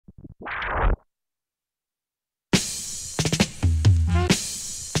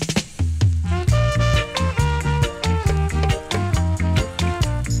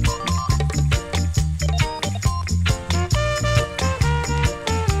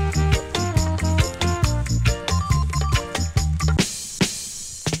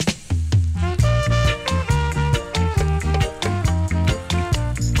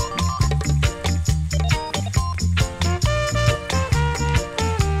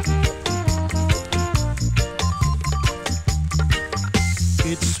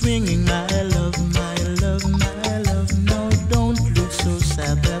swinging my love, my love, my love. No, don't look so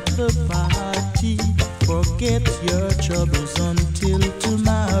sad at the party. Forget your troubles until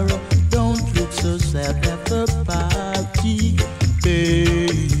tomorrow. Don't look so sad at the party,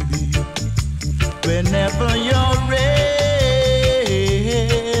 baby. Whenever you're ready,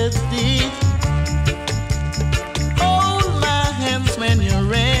 hold my hands when you're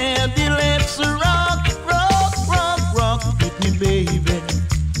ready. Let's rock, rock, rock, rock with me, baby.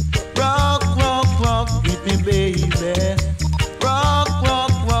 Rock, rock, rock with me, baby. Rock,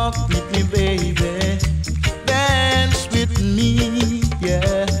 rock, rock with me, baby. Dance with me,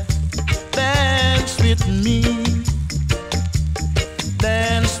 yeah. Dance with me.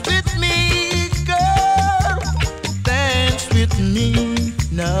 Dance with me, girl. Dance with me,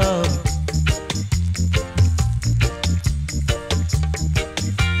 no.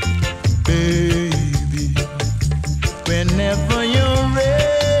 Baby, whenever you're ready,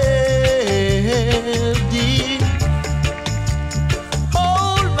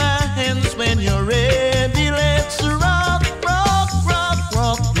 hold my hands when you're ready. Let's rock, rock, rock,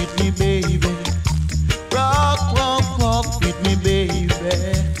 rock with me, baby. Rock, rock, rock with me, baby.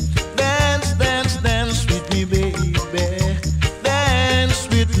 Dance, dance, dance with me, baby. Dance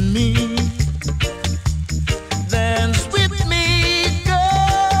with me. Dance with me,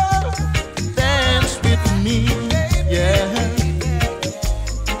 girl. Dance with me, yeah.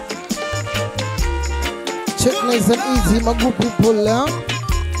 Check nice and easy, my good people, huh?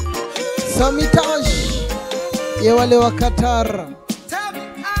 Samitash, ye wale wa Qatar.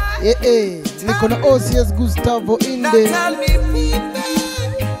 Niko na OCS Gustavo in there.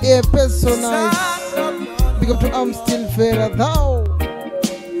 Yeah, personal. Big up to I'm still fairer thou.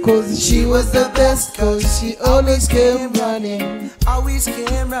 Cause she was the best, cause she always came running. Always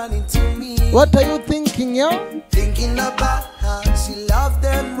came running to me. What are you thinking, yeah? Thinking about how she loved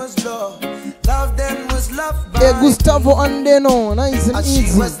them was love. Loved them was love by Yeah, Gustavo and Denoh, nice and She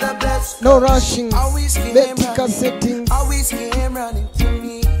easy. was the best. No rushing. Always came Vertical running. settings. Always came running to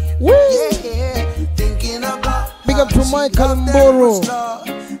me. Woo! Yeah, thinking about Big up how to she Michael loved them Mboro. was love.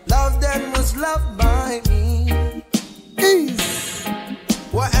 Loved them was loved by me. Ease.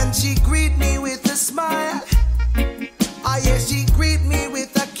 Well, and she greet me with a smile. Ah, yeah, she greet me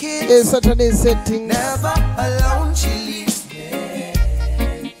with a kiss. Yeah, Saturday settings. Never alone, she leaves me.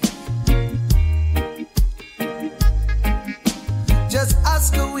 Just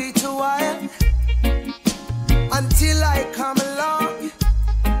ask her wait a while until I come along.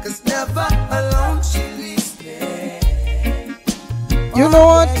 Cause never alone, she leaves me. You know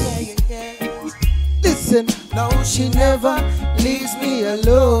what? Yeah. Listen. No, she never leaves me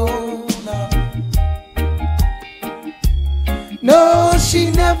alone. No, she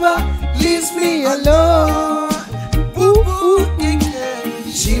never leaves me alone. Ooh, ooh,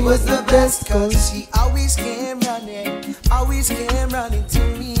 yeah. She was the best, cause she always came running. Always came running to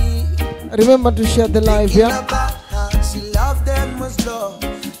me. Remember to share the live, Thinking yeah? about how she loved them was love.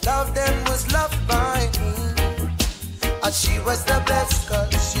 Loved them was loved by me. And she was the best,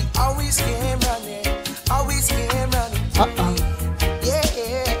 cause she always came running. Always came running to me. Yeah,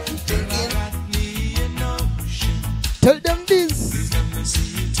 thinking. Tell them this.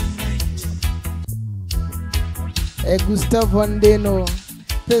 Gustavo and Denoh,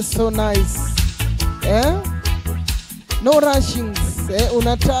 they're so nice. No rushings.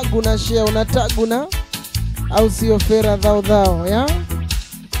 Unatag, una share, unatag, una au sio fera thou, yeah?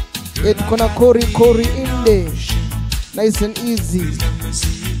 Tuko na Kori in there. Nice and easy.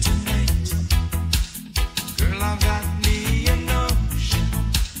 Girl, I got me a notion.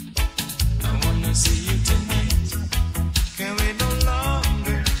 I wanna see you tonight. Can't wait no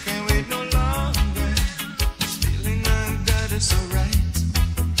longer. Can't wait no longer. This feeling I got is so right.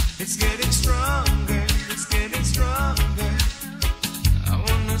 It's getting stronger. It's getting stronger. I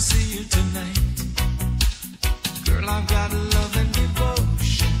wanna see you tonight. Girl, I've got love and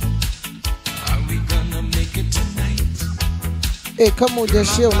devotion. Are we gonna make it tonight? Kama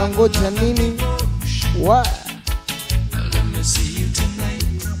hujashare unangoja nini? What? Let me see you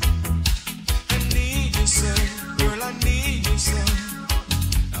tonight. I need you so, girl, I need you so.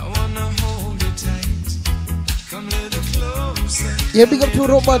 I wanna hold you tight. Come a little closer. Yeah, big up to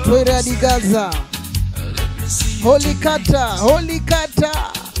Robert Wairadi Gaza. Holy Kata,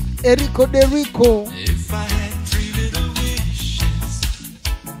 Erico Derico. If I had 3 little wishes.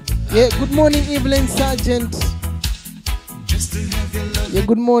 Yeah, good morning, Evelyn Sargent. Just to have your love. Yeah,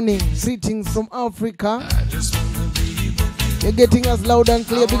 good morning. Greetings from Africa. I just wanna be with you. You're getting us loud and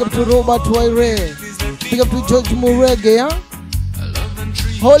clear. Big up to Robert Waire. Big up to George Murege, yeah?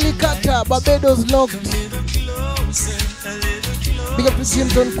 Holy Kata, Barbados locked. A little closer, a little closer. Big up to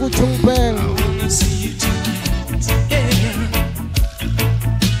Jamdown Kuchung Peng.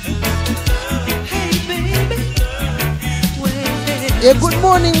 Yeah, good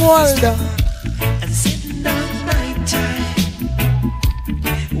morning, world.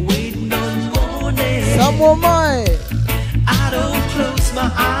 Some more my. I don't close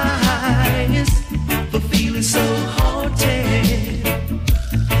my eyes, but feeling so haunted.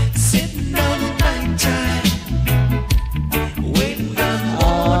 Sitting on night time, waiting on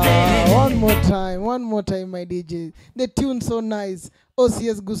morning. One more time, my DJ. The tune so nice.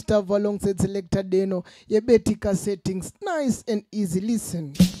 OCS Gustavo alongside Selector Denoh. Your Betika settings, nice and easy.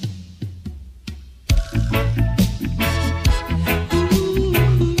 Listen.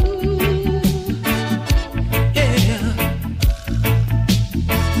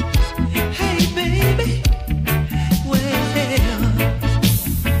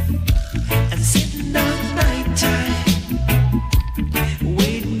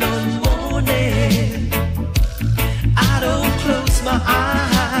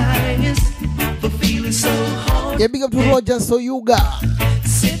 Yeah, big up to Roger Soyuga.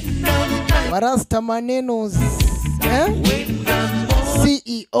 Marasta Manenos.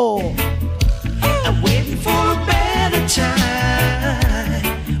 CEO. I'm waiting for a better time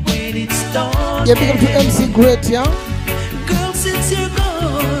when it's dawn. Yeah, big up to MC Great, yeah? Girl, since you're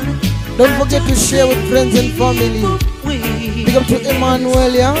gone, don't forget to share with friends and family. Big up to Emmanuel,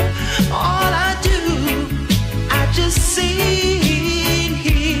 yeah? All I do, I just see.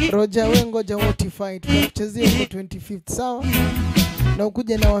 Roger wengoja notify tuchezee kwa 25th, sawa? Na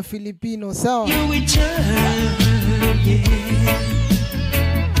ukuje na wa Filipino, sawa?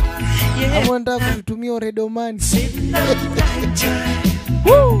 Amwenda kututumia redo money.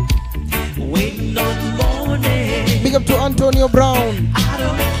 Woo! Big up to Antonio Brown. I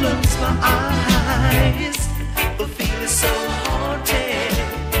don't close my eyes, but feel so haunted.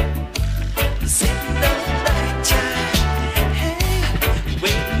 Sitting up night time, hey,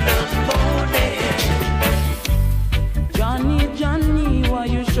 waiting up morning. Johnny, why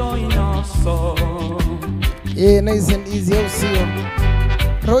you showing off so? Yeah, nice and easy, I'll see you.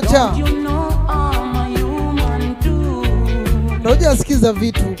 Roger. You know I'm a human too. Roger skiza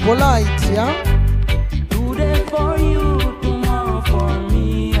vitu, polite, yeah? Today for you, tomorrow for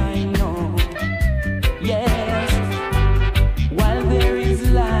me, I know. Yes, while there is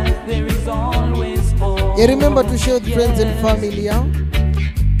life, there is always hope. Yeah, remember to share with friends and family, yeah?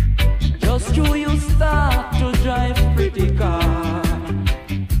 Just you start to drive pretty car.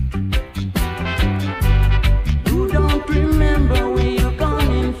 You don't remember where you're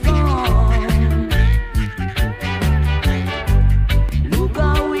coming from. Look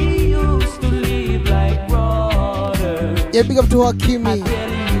how we used to live like brothers. Yeah, big up to Hakimi.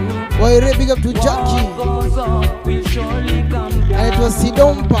 Waire, big up to Jackie. And it was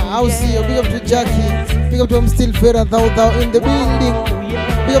Sidompa. I'll see you. Big up to Jackie. Big up to I'm still fairer thou in the building.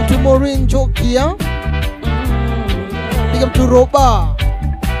 Big up to Maureen Joki, yeah? Big up to Roba.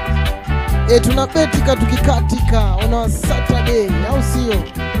 Tunabetika tukikatika on a Saturday. I'll see you.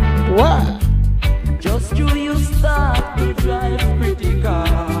 Wow. Just you start to drive pretty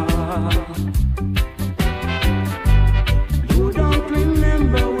car. You don't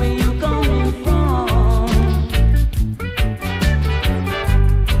remember where you're coming from.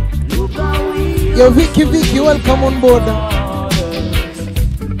 Look how we Yo, Vicky, welcome on board.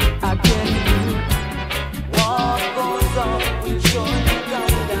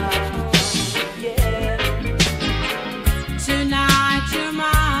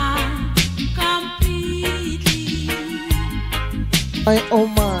 Oh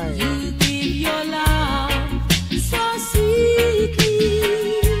my. You give your love so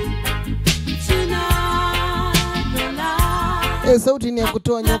sweetly. Tonight the light. Sauti ni ya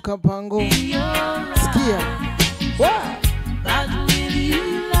kutoa nyoka pango. Sikia. Wow. But will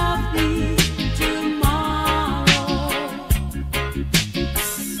you love me tomorrow?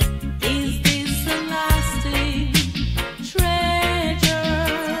 Is this a lasting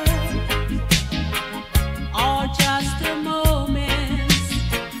treasure or just a moment's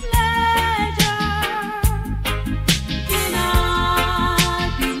pleasure? Can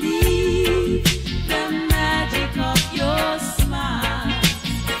I believe the magic of your smile?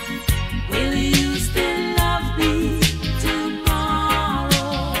 Will you still love me tomorrow?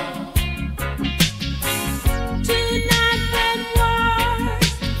 Tonight when words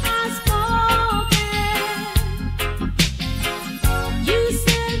are spoken, you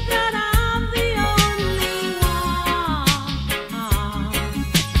said that I'm the only one.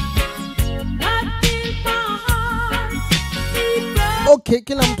 But in my heart, we broke Okay,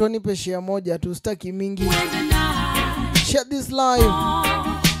 kila mtu anipe share moja tu, sitaki mingi. when the night share this live.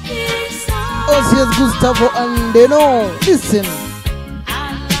 OCS Gustavo and Denoh. Listen.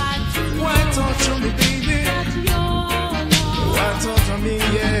 Why talk to me, baby? Why talk to me,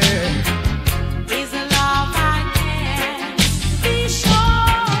 yeah? Is a love I can't be sure.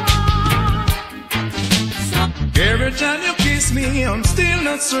 Every time you kiss me, I'm still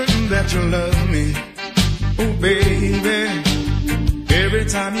not certain that you love me. Oh, baby. Every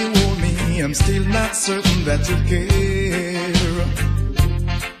time you hold me, I'm still not certain that you care.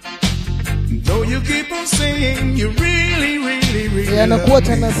 Though you keep on saying you really, really, really love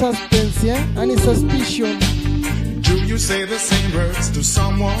me. Suspense, yeah? Any suspicion? Do you say the same words to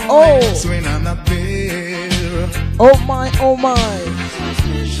someone else when I'm not there? Oh my, oh my.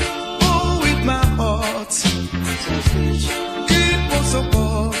 Oh, with my heart, keep on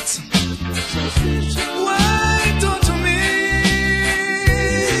support. Why don't you me?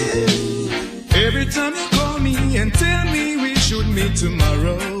 Every time you call me and tell me we should meet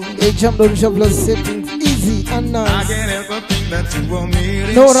tomorrow. Jamdown Shafflas settings easy and nice. I can't help but think that you want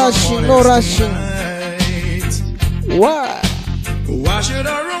me. No rushing, no rushing. Why? Why should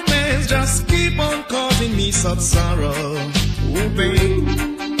our romance just keep on causing me such sorrow? Oh, babe.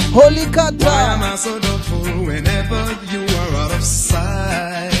 Holy Kata. Why am I so doubtful whenever you are out of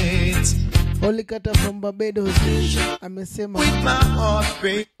sight? Holy Kata from Barbados. Amesema with my heart,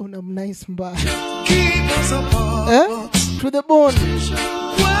 babe. Unam nice mba. Keep us apart. To the bone.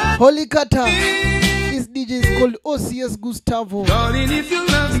 Holy Kata. This DJ is called OCS Gustavo. Darling, if you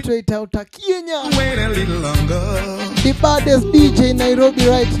love me, straight out of Kenya. Wait a little longer. The baddest DJ in Nairobi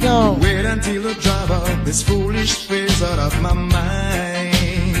right now. Wait until I drive out this foolish face out of my mind.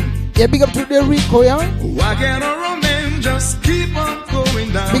 Yeah, big up to the Rico, yeah? Why can't a romance just keep on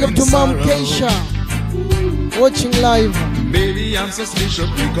going down? Big up to Mom Keisha. Watching live. Baby, I'm suspicious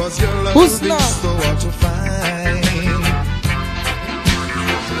because your love is so hard to find.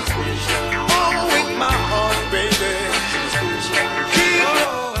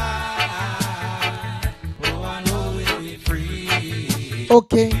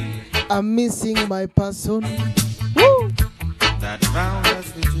 Okay, I'm missing my person. Woo. That found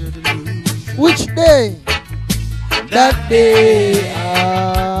us with you to lose. Which day? That day.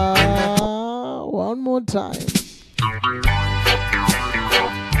 One more time.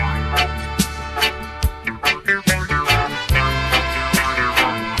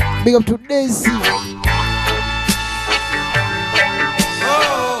 Big up to Daisy.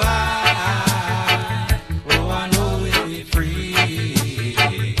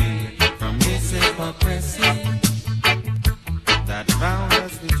 That found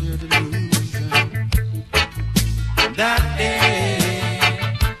us with your delusion. That day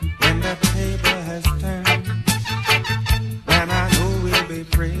when the table has turned, when I know we'll be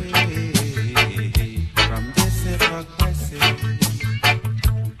free from this hypocrisy.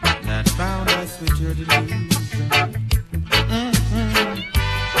 That found us with your delusion.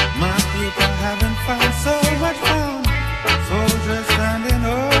 My people haven't found so much found. Soldiers standing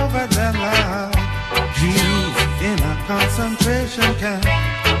over their lives. Jews in a concentration camp.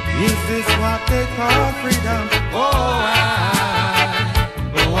 Is this what they call freedom? Oh,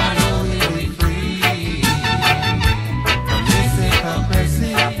 I know we'll be free from this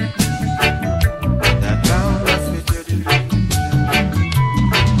hypocrisy that bound us with your delusion.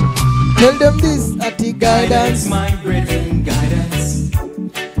 Tell them this at the guidance, my brethren, guidance,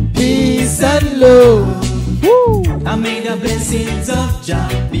 peace and love. Woo. I made the blessings of Jah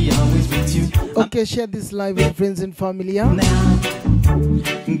be always with you. Okay, share this live with friends and family. Yeah? Now,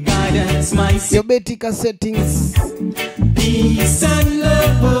 guidance, my your Betika settings, peace and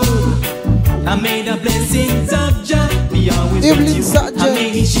love. I made the blessings of Jah be always Evelyn with you. Sergeant. I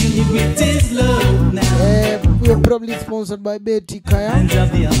made His shield with His love. Now, we are probably sponsored by Betika. Yeah? hands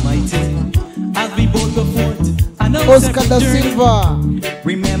of the Almighty, as we both go forth. Oscar da Silva.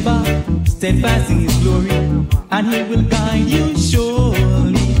 Remember, steadfast in His glory, and He will guide you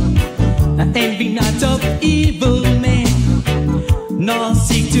surely. And envy not of evil men, nor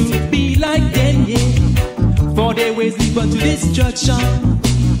seek to be like them, yeah. For their ways lead unto destruction,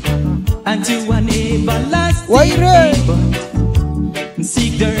 and to an everlasting but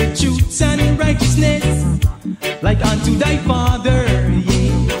seek their truths and righteousness, like unto thy Father, yeah.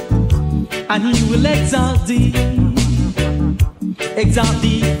 And He will exalt thee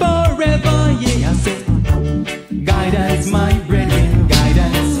forever, yeah. I say, guidance, my brethren,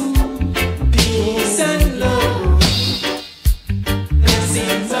 guidance, peace and love,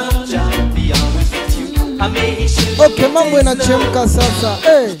 blessings of Jah be always with you. I may His shield. Okay, mambo inachemka sasa.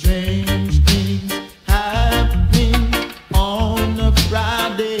 Hey. Strange things happening on a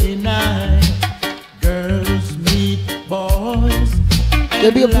Friday night. Girls meet boys. Yeah,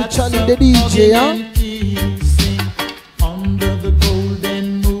 big up to Charlie the DJ, huh? Under the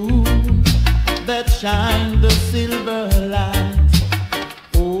golden moon that shine the silver light.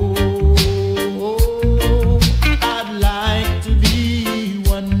 Oh, I'd like to be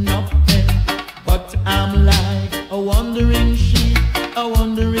one of them, but I'm like a wandering sheep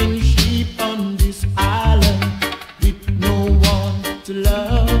on this island, with no one to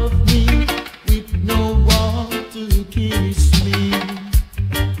love me, with no one to kiss me.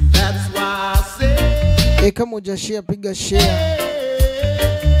 That's why I say, kama hujashare piga share.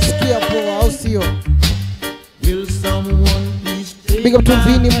 Sikia poa au sio? will someone please take Big up to my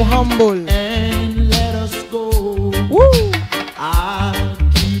Vini hand Muhambol. and let us go? Woo! I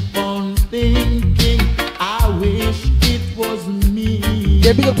keep on thinking, I wish it was me.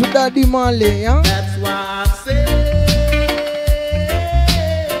 Yeah, big up to Daddy Male, huh? That's why I say,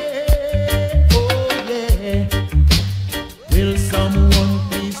 oh yeah, will someone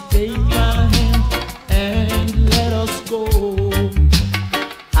please take my hand and let us go?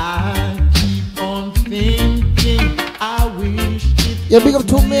 I keep on thinking, I wish it Yeah, big up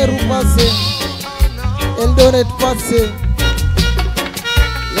to Meru Pase. Eldoret Pase.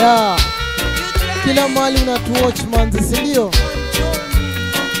 Yeah. Kila mali unatuwatch manzi, si ndio?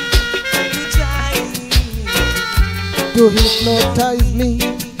 To hypnotize me.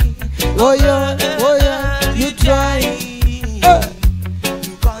 Oh yeah, you try.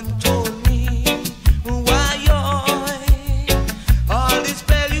 You control me. Why all this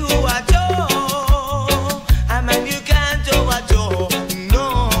spell you are Joe. I mean you can't overdo. No,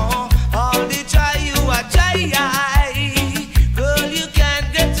 all the try you are try. Girl, you can't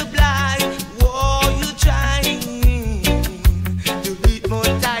get to blind. Whoa, you trying to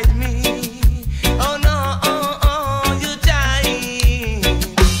hypnotize me. Oh no, you trying.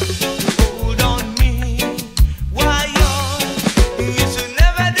 Hold on me. Why you should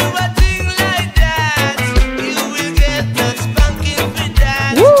never do a thing like that. You will get the spanking for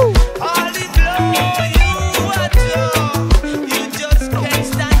that. Woo! All the blow you are doing, you just can't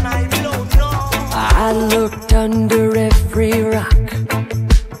stand my blow, no. I looked under every rock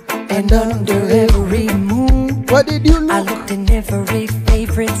and under every moon. What did you I look? looked in every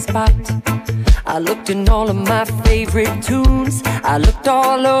favorite spot. I looked in all of my favorite tunes. I looked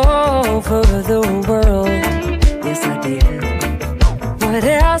all over the world. Yes, I did. What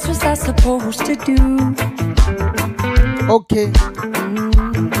else was I supposed to do? Okay.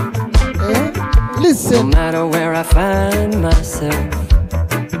 Eh? No Listen. matter where I find myself,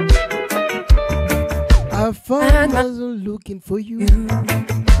 I found myself looking for you.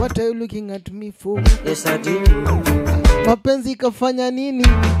 What are you looking at me for? yes, I do. Mapenzi kafanya nini?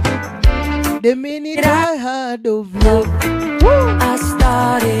 The minute I heard of love. I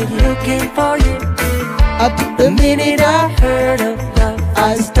started looking for you. At The the minute I heard of love,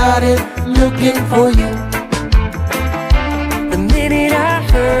 I started looking for you. the minute I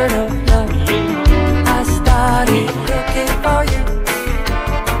heard of love, I started looking for you.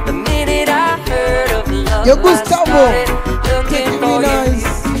 The minute I heard of love, Yo, I Gustavo, started take looking it for you.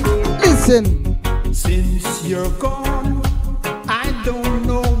 nice. Listen. Since you're gone, I don't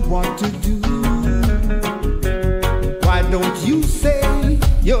know what to do. Why don't you say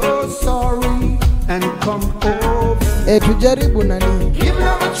you're sorry and come over? Tujaribu nani? Give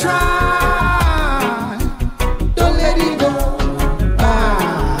love a try. Don't let it go.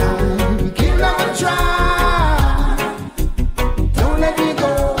 Give love a try. Don't let it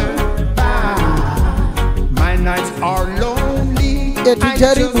go. My nights are lonely. Tujaribu, I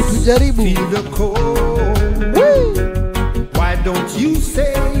just tujaribu. feel the cold. Woo! Why don't you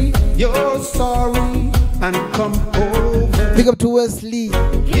say you're sorry and come over? Big up to Wesley.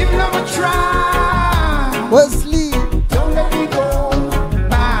 Give love a try. Wesley. Don't let me go.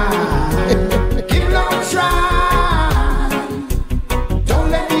 Bye. Give love a try. Don't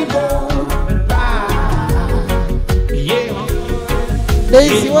let me go. Bye. Yeah.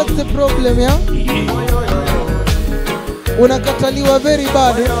 Daisy, what's the problem, yeah? Unakataliwa very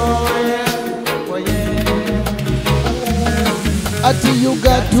bad. Ati you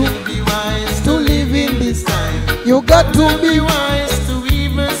got to live in this time. You got to be wise to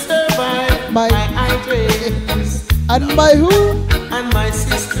even survive my dreams and my who? and my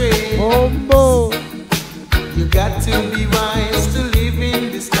sister. Bombo. You got to be wise to live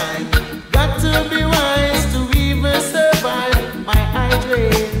in this time. Got to be wise to even survive my high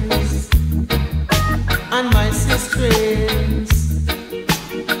dreams and my sisters.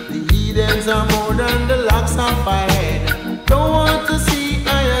 The heathens are more than the locks on my head. Don't want to see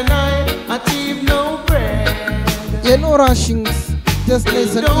I and I achieve no bread. Yeah, no rushings. just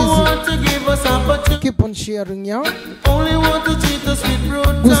nice and Don't easy. want to give us opportunity. Keep on sharing, yeah? Only want to treat us with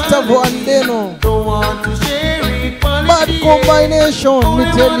brutality. Gustavo and Denoh. Don't want to share equality. Bad combination, Only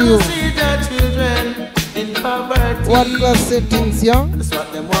me tell want you. to see their children in poverty. What class settings, yeah? That's what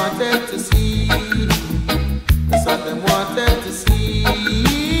they wanted to see. That's what they wanted to see.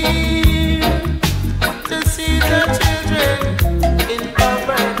 To see their children in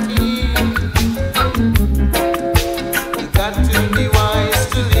poverty. You got to be wise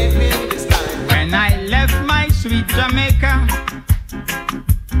to live in this time. When I left my sweet Jamaica,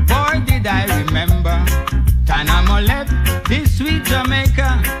 boy did I remember. Tanamo left this sweet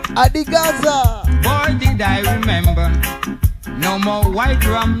Jamaica. Adigaza. Boy did I remember. No more white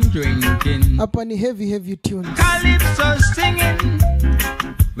rum drinking. Hapa ni heavy tunes. Calypso singing.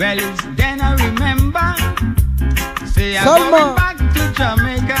 Well, it's then I remember. Say I'm Salma. going back to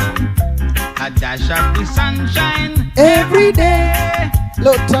Jamaica. A dash of the sunshine Every day.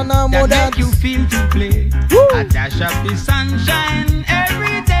 Lotana that Modat. make you feel to play. Woo. A dash of the sunshine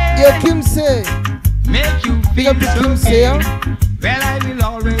every day. Yo, Kim say. Make you Big feel up to Kim so say, gay. Well, I will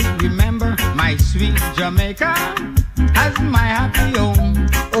always remember my sweet Jamaica as my happy home.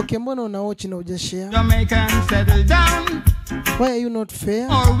 Okay, mbona unaochi na ujashare? Jamaican settle down, Why are you not fair?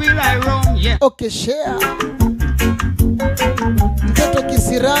 or will I roam? Yeah. Okay, share. Mtoto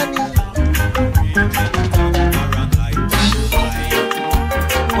kisirani.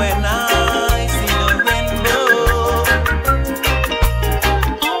 When I see the rainbow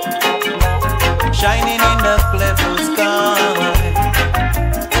shining in the clear sky,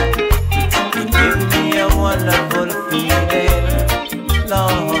 it gives me a wonderful feeling,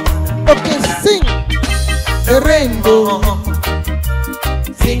 Lord. Okay, sing. The rainbow.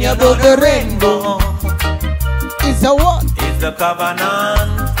 Sing about the rainbow. It's a what? It's the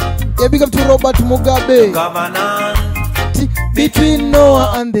covenant, Yeah, big up to Robert Mugabe. covenant, Between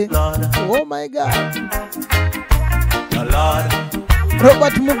Noah and the... Lord, Oh my God. the Lord.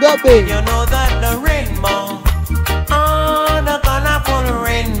 Robert Mugabe. You know that the rainbow, oh, the colorful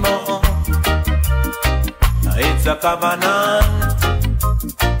rainbow, it's a covenant,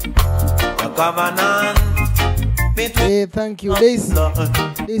 the covenant between Hey, thank you. This Lord.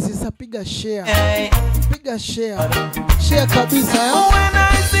 is a bigger share. Hey. Bigger share. Share kabisa. Oh, when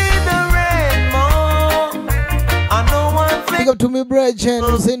I see the rainbow, I know one Big thing, up to me, Bridget.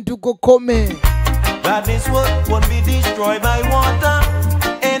 Send to Kokome. that this world won't be destroyed by water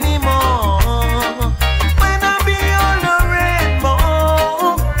anymore. When I behold the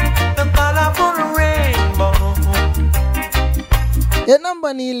rainbow, the colorful rainbow, Ya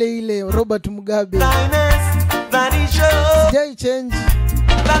namba ni ile Robert Mugabe. kindness that he shows. Jai change.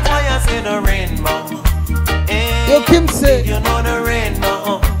 That's why I say the rainbow. Yo, Kim say. You know the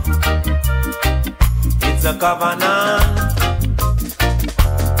rainbow. It's a covenant.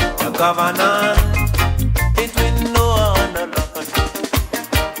 A covenant between Noah and the Lord.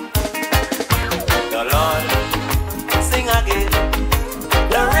 The Lord, sing again.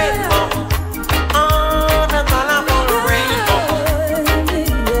 The rainbow. Oh, the colorful rainbow.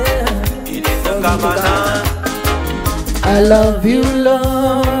 It is a covenant. I love you,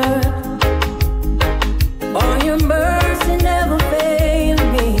 Lord. For your mercy never failed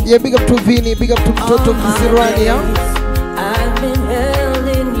me. Yeah, big up to Vini. Big up to Mtoto Kisirani. Yeah? I've been held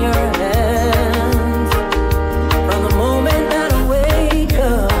in your hands from the moment that I wake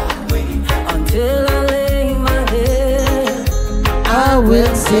up until I lay my head. I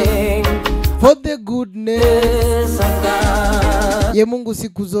will sing for the goodness. Yes, of God. Ye Mungu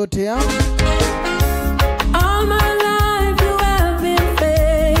siku zote. Yeah? All my life you have been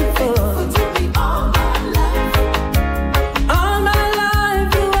faithful. All my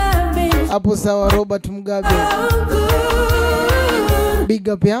life you have been Hapo sawa Robert Mugabe. so good. Big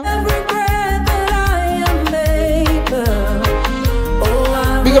up, yeah? Every breath that I am making. Oh,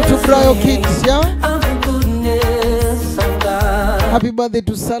 I Big up to will Bryo sing Kids, yeah? of the goodness of God. Happy birthday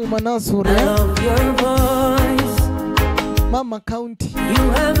to Salma Nasur, I yeah? love your voice. Mama County.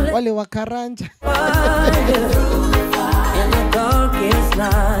 You have lit Wale wa Karanja. fire in the darkest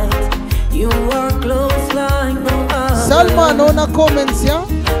night. You are close like no other. Salma, naona comments, yeah?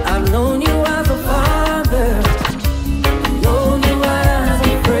 I've known you as a father, known you as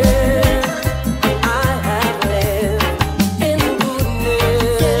a friend. I have lived in the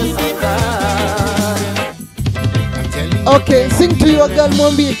goodness of God. Okay, sing to your girl,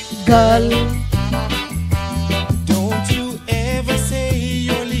 Mombi. Girl. Don't you ever say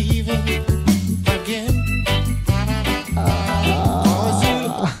you're leaving again.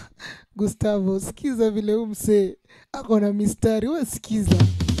 Gustavo, sikiza vile umse ako na mistari, we sikiza.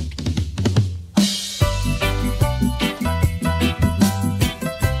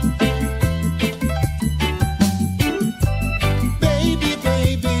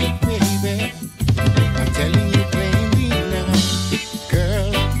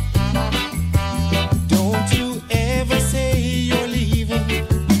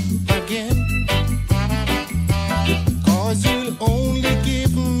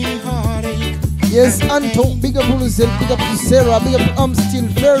 Yes, Anto, big up Lucille, big up to Sarah, big up to Still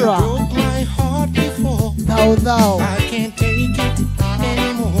Vera. Broke my heart before. Thou. I can't take it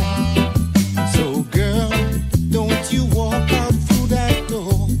anymore. So girl, don't you walk out through that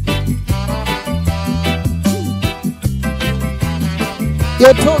door.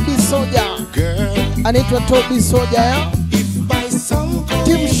 You're Toby Soldier. Girl, Anaitwa Toby Soldier, yeah? if by some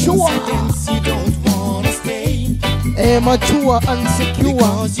Tim Shua. coincidence you don't wanna stay, Machua and secure.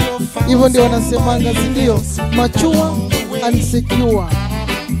 because you're found Hivyo ndio wanasemanga, si ndio? Machua and secure.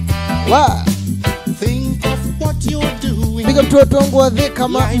 Wow. think of what you're doing. Big up to watu wangu wa Thika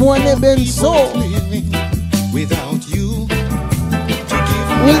Mwane Benso. Living without you to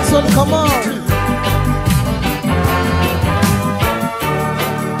give Wilson, come on.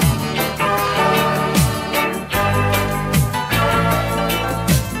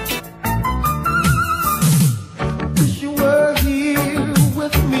 you were here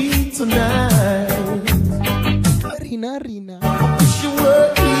with me tonight. Rina. Wish you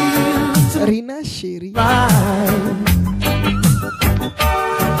were here Rina Sheri. tonight.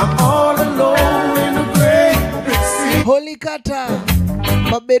 I'm all alone in the great big sea, Holy Kata.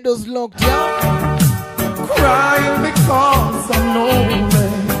 Barbados locked, yeah? crying because I'm lonely.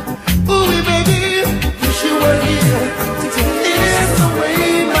 Ooh, baby, wish you were here to take away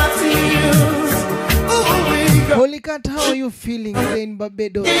my tears. Ooh, Holy Kata, how are you feeling today in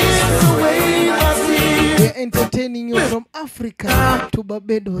Barbados? take away my tears. We're entertaining you from Africa to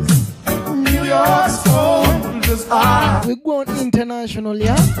Barbados. New York's cold as ice. We're going international,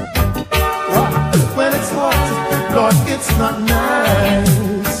 yeah? When it's hot, Lord, it's not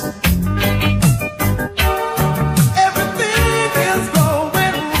nice. Everything is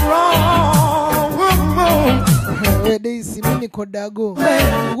going wrong. Where they see me niko Dago.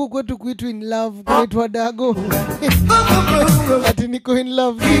 Huku kwetu kuitu in love, kuitwa Dago. Ati niko in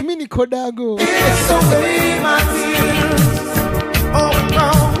love, mimi niko Dago. It's away my tears. Oh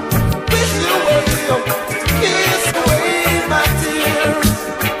no, wish you were here to kiss away my tears.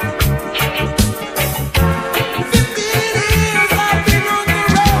 15 years I've been on the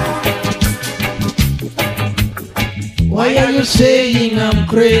road. Why are you saying I'm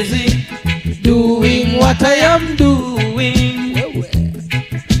crazy? Doing what I am doing.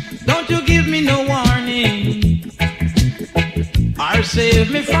 Don't you give me no warning or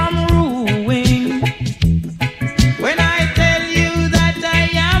save me from ruin. When I tell you that I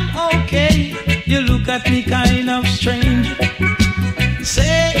am okay, you look at me kind of strange,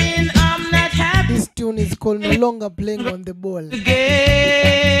 saying I'm not happy This tune is called No Longer Playing on the Ball.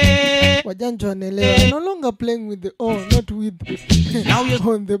 again. Wajanjo wanelewa. No longer playing with the not with Now you're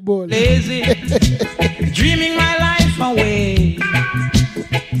on the ball. lazy, dreaming my life away.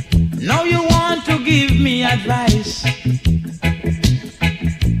 Now you want to give me advice.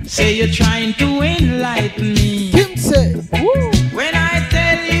 Say you're trying to enlighten me. Kim say, woo. When I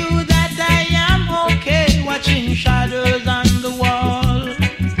tell you that I am okay, watching shadows on the wall.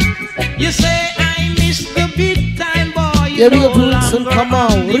 You say I miss the big time boy. You Yeah, we no got Wilson, longer come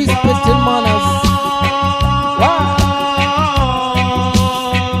on on. the Respect and manners. ball.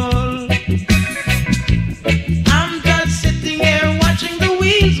 I'm just sitting here watching the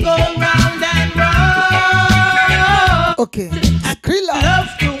wheels go round and round. Okay. Skrilla. Love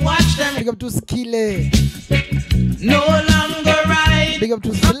to watch them Big up to Skille. no longer ride. Big up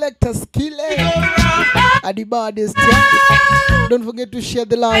to Selector Skille. Go round. At the baddest, yeah? Don't forget to share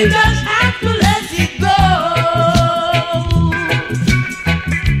the I live. just have to let it go.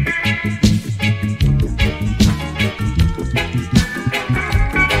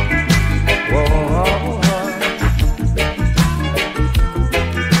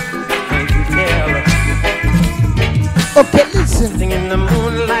 Okay, listen. Sitting in the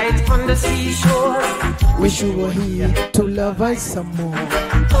moonlight on the seashore, Wish you were here to love us some more.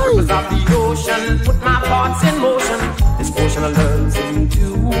 rivers of the ocean put my thoughts in motion. This ocean of love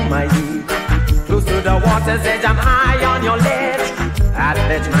into my youth. Close to the water's edge, I'm high on your ledge. I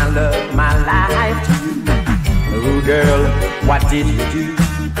pledge my love, my life to you. Oh girl, what did you do?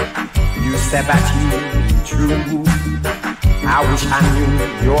 You said that you'd be true. I wish I knew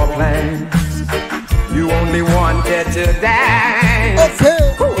your plans. You only wanted to dance. Okay.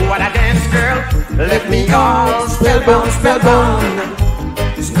 Ooh, what a dance, girl. Let me all spellbound, spellbound.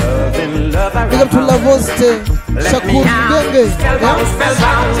 This love and love Big up to Lavoste. Let me Shakur out, Mbenge. spellbound, Yeah?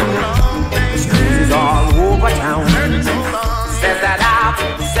 spellbound. This news is all over town. Says that I'll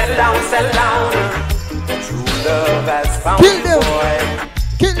settle down. True love has found Kill me, them. boy.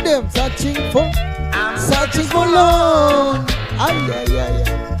 Kill them. Searching for love. Ay, ay, ay, ay.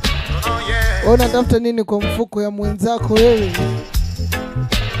 Unatafuta nini kwa mfuko ya mwenzako wewe?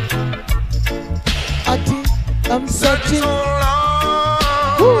 I'm searching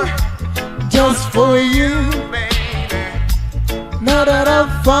just for you. Now that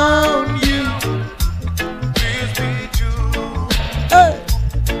I've found you, Please be true. hey.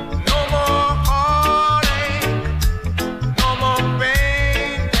 No more heartache, no more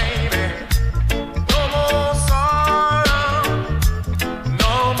pain, baby. No more sorrow,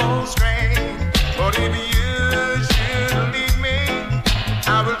 no more strain. But if you should leave me, I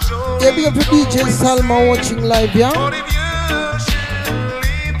will show Yeah, big up to DJ Salma watching live, yeah. But if you should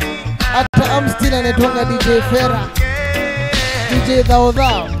leave me, After I'm still in it, DJ Farah, DJ Thou.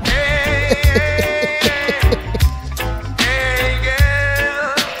 hey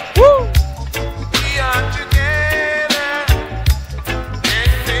girl, Woo! we are together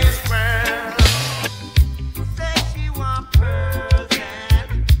in this world. Say she want pearls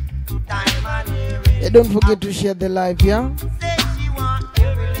and diamond earrings. Yeah, don't forget to share the live, yeah. Say she want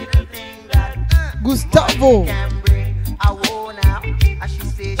every little thing that Gustavo. can bring. I want now, and she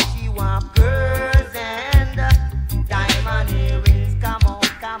say she want pearls and diamond earrings. Come on,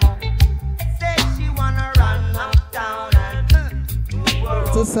 come on. Say she wanna run uptown and do her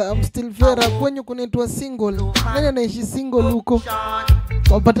own Sasa I'm still Vera kwenye kunaitwa single. Nani anaishi single huko?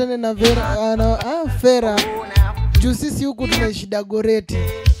 Wapatane na Vera Vera. Juu sisi huku tunaishi Dagoreti.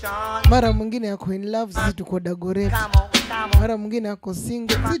 Mara mwingine yako in love, sisi tuko Dagoreti. Mara mwingine yako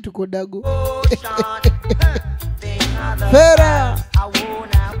single, sisi tuko Dago. Vera,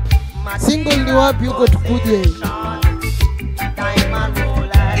 single ni wapi huko tukuje?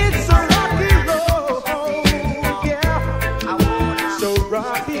 It's a rocky road, yeah. So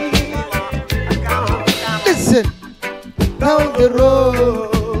rocky. Listen, now the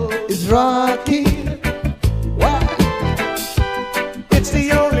road is rocky. Wow. It's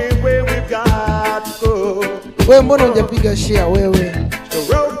the only way we've got to go. Wewe mbona hujapiga share wewe?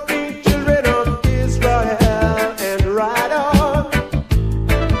 The road be children of Israel and ride on.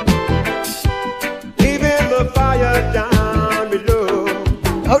 Leaving the fire down below.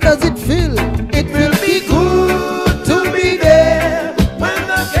 How does it feel? It will be good to be there when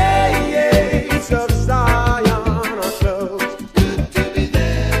the gates of Zion are closed. Good to be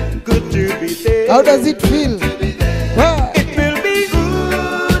there. Good to be there. How does it feel? Wow. It will be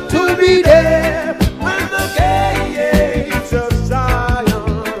good to be there when the gates of Zion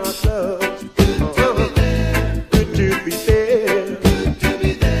are closed. Good to be there. Good to be there. Good to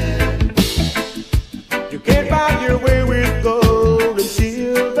be there. You can't buy your way with gold and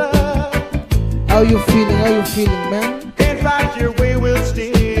silver. How you feeling? How you feeling, man? Can't fight your way with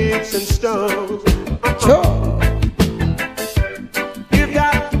sticks and stones. Sure. You've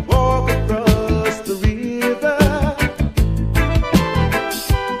got to walk across the river.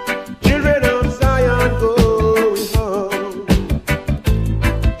 Children of Zion going home.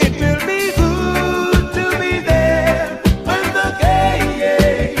 It will be good to be there when the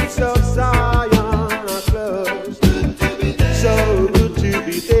gates of Zion are closed. Good to be there. So good to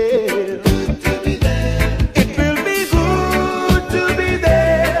be there. Good to be there. It will be good to be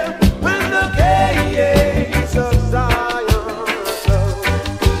there when the gates of Zion are closed.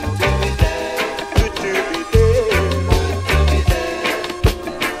 Good to be there. Good to be there. Good to be there.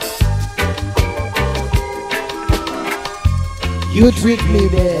 You treat me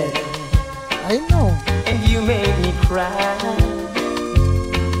bad. I know. And you made me cry.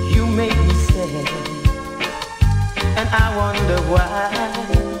 You made me sad. And I wonder why.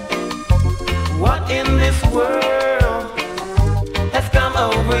 What in this world has come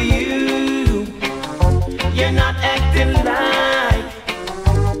over you? You're not acting like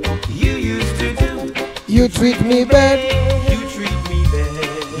you used to do. You treat me bad. You treat me bad.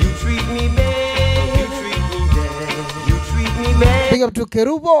 You treat me bad. You treat me bad. You treat me bad. Big up to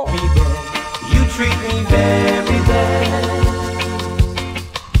Kerubo. You treat me very bad.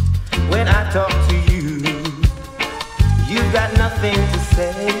 When I talk to you, you've got nothing to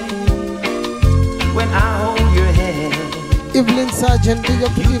say. When I hold your hand, Evelyn Sergeant. Big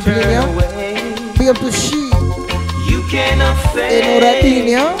up to you Evelyn, turn yeah. away. Big up to she. You cannot Enoradine,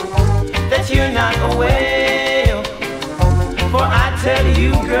 say yeah. that you're not aware. For I tell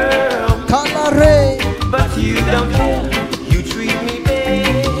you, girl, Calare. but you don't care. You treat me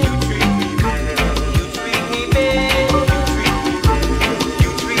bad. You treat me bad. You treat me bad.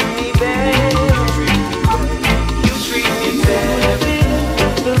 You treat me bad. You treat me bad.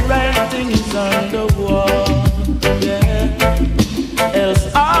 The writing is on the wall, yeah. Else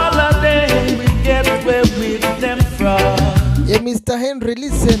all of them will get where with them from. Yeah, Mr. Henry,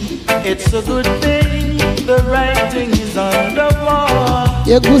 listen. It's a good thing the writing is on the wall.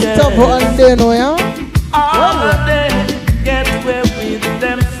 Yeah, Gustavo and Denoh, yeah. All of them get where with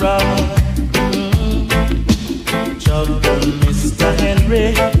them from.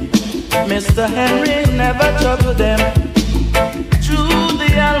 Mr. Henry never troubled them. Through the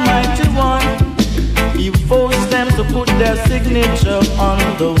Almighty One, he forced them to put their signature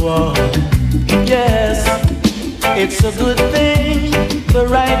on the wall. Yes, it's a good thing the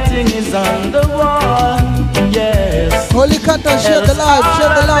writing is on the wall. Yes. Holy Kata, share the live,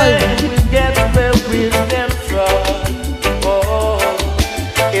 share the live. We get where with them from. Oh,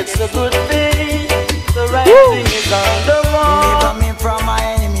 it's a good thing the writing is on the wall. Deliver me from my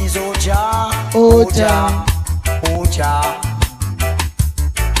enemies, oh Jah. Oh Jah. Oh Jah.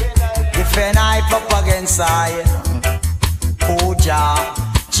 Defend I up against I. Oh Jah.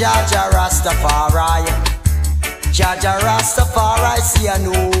 Jah Jah Rastafari. Jah Jah Rastafari, see I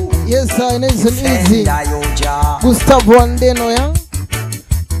know. Yes, I know it's easy. Oh Jah. Gustavo and Denoh, yeah?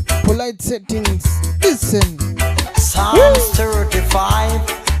 Polite settings. Listen. Psalms 35,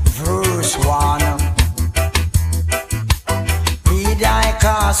 verse 1. Be thy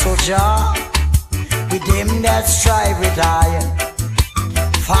cause, O Jah, with them that strive with I.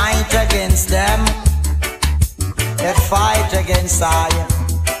 Fight against them, they fight against I.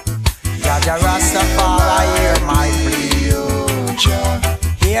 Jah Jah Rastafari, hear my plea.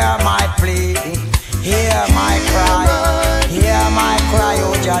 Hear my plea, hear my cry. Hear my cry,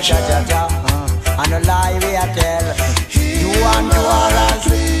 oh Jah Jah Jah Jah. And a lie we a tell. You want to others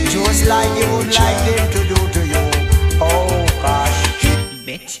just like you would like them to do to you. Oh gosh.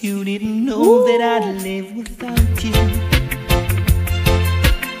 Bet you didn't know that I'd live without you.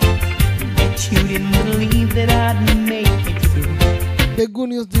 Bet you didn't believe that I'd make it through. The good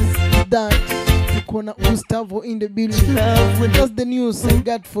news is that tukona Gustavo in the building. That's the news I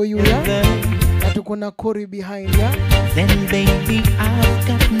got for you, yeah? That tukona Corey behind, yeah? Then baby, I've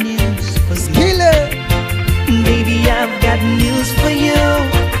got news for you. Skille! Baby, I've got news for you.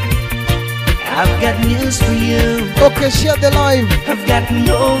 I've got news for you. Okay, share the live. I've gotten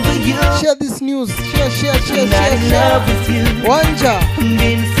over you. Share this news. Share. I'm not in love with you. Wanja.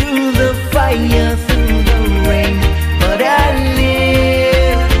 Been through the fire, through the rain, but I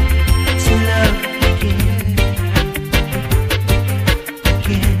live to love again.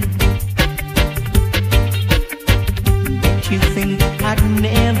 But you think I'd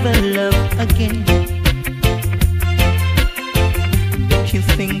never love again? But you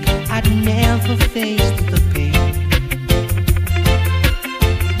think I'd never face the pain?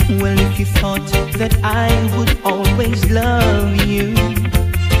 Well, if you thought that I would always love you,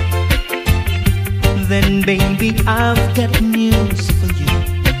 then baby, I've got news for you.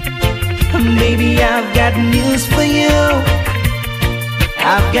 Baby, I've got news for you.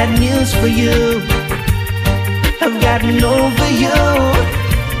 I've got news for you. I've gotten over you.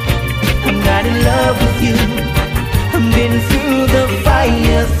 I'm not in love with you. I've been through the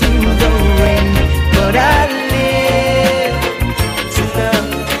fire, through the rain, but I live to love.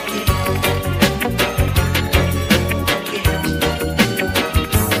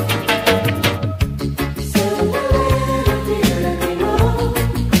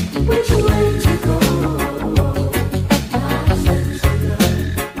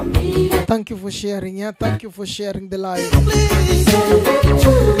 Thank you for sharing, yeah? Thank you for sharing the live.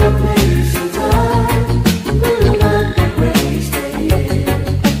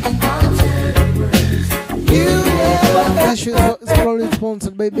 That show is probably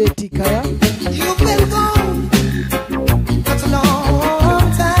sponsored by Betty Kaya. You've been gone such a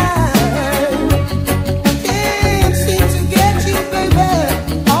long time. Can't seem to get you, baby,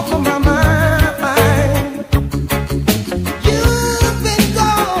 off of my mind. You've been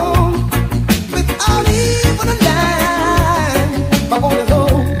gone without even a line. My only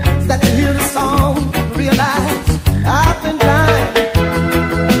hope is that you hear the song, realize I've been blind.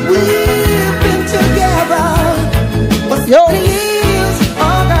 We've been together. Yo!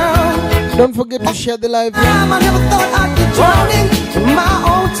 Don't forget to share the live. I never thought I'd be drowning in my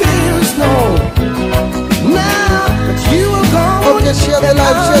own tears, no. Now that you are gone, okay, share the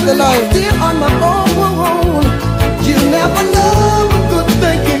live, share the live. Still on my own. You never know a good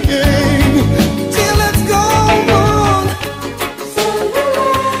thing again till it's gone.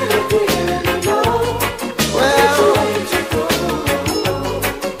 Well,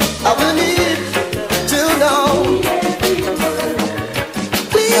 I will need to know.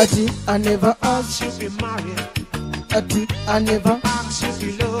 Ati, I never asked you to be married. Ati, I never asked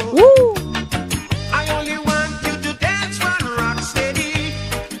you to love. Woo! I only want you to dance one rock steady.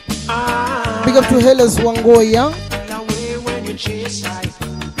 Big up to Hellas Wangoya. When you chase life.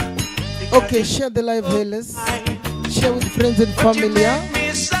 Okay, share the live, Hellas. Share with friends and family.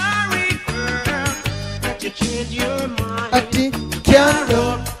 Sorry, girl, that you changed your mind. Ati, can't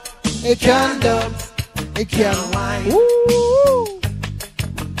up, it can't up, it can't. Woo!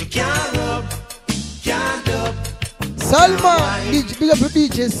 You can't love. Salma, big up to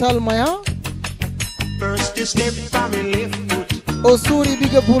DJ Salma, yeah? First you step from your left foot. Osuri,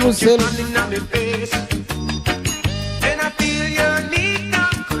 big up on yourself. Running on the face. And I feel your need now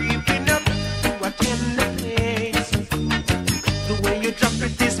creeping up to a tender place. The way you drop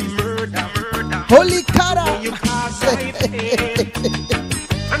it is murder. Holy cara. You cause I pain.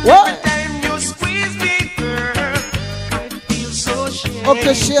 And What? every time you squeeze me, girl, I feel so shame.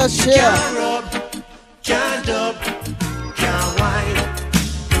 Okay, share. Can't rub, can't dub, can't whine.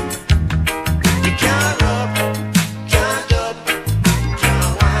 You can't rub, can't dub,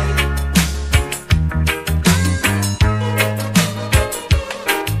 can't whine.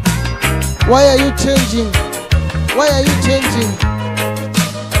 Why are you changing?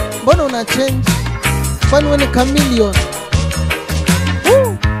 Mbona una change? Mbona wewe ni chameleon?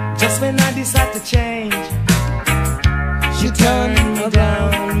 Woo. Just when I decide to change, She turned me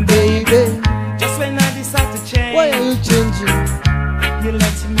down, baby. just when I decide to change, Why are you changing? you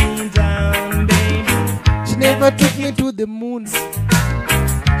let me down, baby. She never took me to the moon.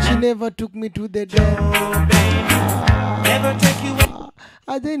 She never took me to the door. Oh, baby, never take you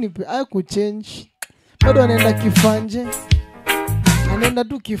away. I could change. Bado anaenda kifanje. Anaenda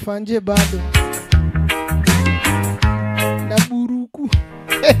tu kifanje bado. Na buruku.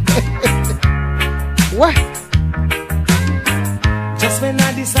 What? Just when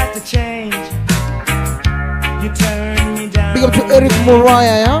I decide to change, you turn me down. Big up to Eric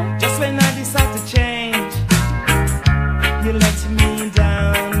Moriah, yeah? Just when I decide to change, you let me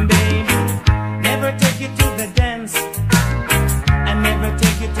down, baby. Never take you to the dance, I never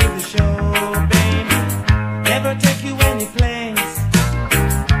take you to the show, baby. Never take you any place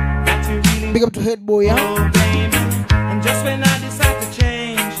that you really Big up to Head Boy, yeah? oh, baby. And just when I decide to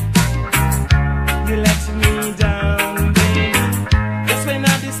change, you let me down, baby. Just when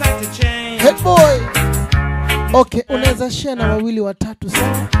I decide to change, Head Boy. Okay, unaweza share na wawili watatu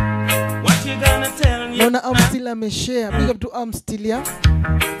sawa? what you gonna tell me? Naona Amstil ameshare. Big up to Amstil, yeah?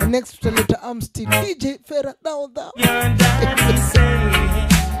 And next tutaleta Amstil. DJ Ferra down there. Your daddy say,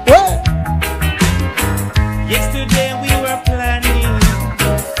 What? yesterday we were planning,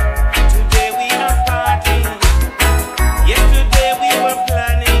 today we are partying. Yesterday we were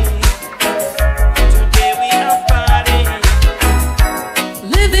planning, today we are partying.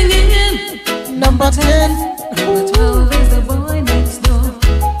 Living in Number 10. number 12 is the boy next door.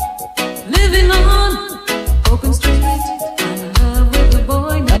 Living on open street, I'm in love with the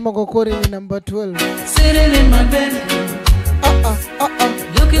boy next Amagokori ni number 12. sitting in my bedroom,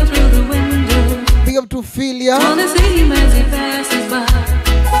 looking through the window. Big up to Phil, yeah? Wanna see him as he passes by.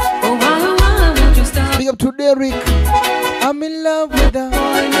 Oh, why won't you stop? Big up to Derek. I'm in love with her.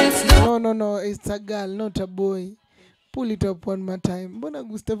 Boy next door. No, it's a girl, not a boy. Pull it up one more time. Mbona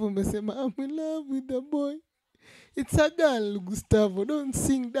Gustavo umesema I'm in love with the boy? It's a girl, Gustavo. Don't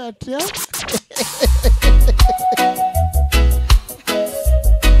sing that, yeah?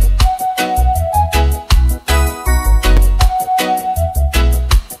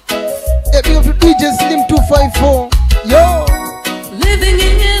 Hey, big up to DJ Slim 254. Yo, Living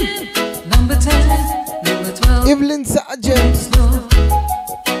in number 10, number 12. Evelyn Sargent. Slow.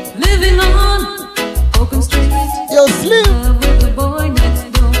 Living on open street. Yo, Slim. Love with the boy next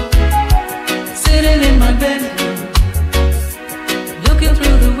door. Sitting in my bedroom, looking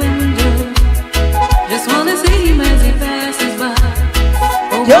through the window. Just wanna see him as he passes by.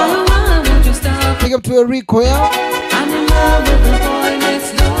 Oh, Yeah. why won't you stop? Big up to Enrico, yeah? I'm in love with the boy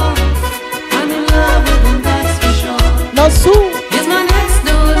next door. I'm in love with him, that's for sure. Nasu. He's my next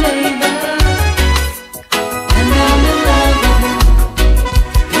door neighbor, and I'm in love with him.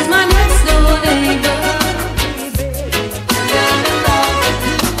 He's my next door neighbor, and I'm in love with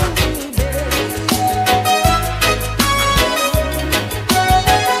him.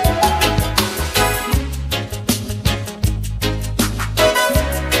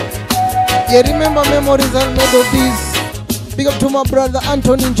 Yeah, remember memories and melodies. Big up to my brother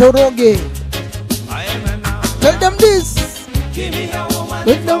Anthony Njoroge. Tell them this. Give me a woman,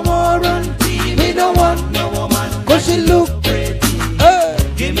 With no warranty, we don't want no woman, cause she look pretty. hey.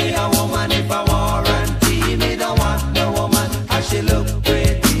 Give me a woman if I warranty. Me don't want no woman, as she look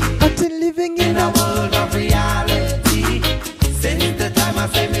pretty. Until living in In a a world of reality, since the time I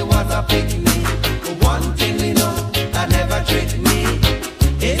say me was a picnic, one thing we know that never tricked me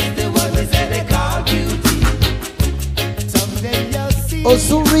is the word we say they call beauty. Someday you'll see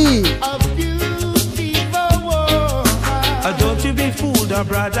Osuri. a beautiful woman. Don't you be fooled,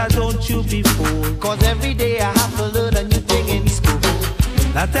 brother, don't you be fooled. Cause every day I have to learn a new thing in school.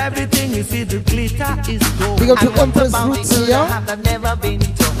 Not everything you see the glitter is gold. Big up to And what's Empress about Roots, it, yeah? I have never been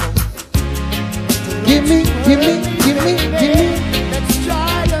told. Give me, give me, give me, give me. Let's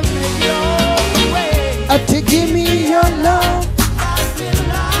try to make your way. I take give me your love. I've been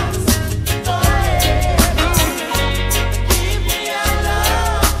lost forever. Give me your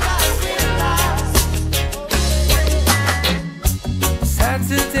love. I've been lost.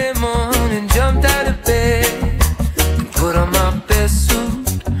 Saturday morning, jumped out of bed, put on my best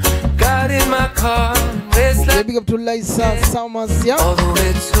suit, got in my car, raced like Big up to Lisa Summers, yeah. all the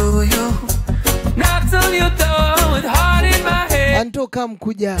way to you. Knocked on your door with heart in my head Anto kam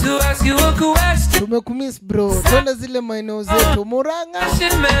kuja. to ask you a question. Tumekumiss bro. Twende zile maeneo zetu Murang'a.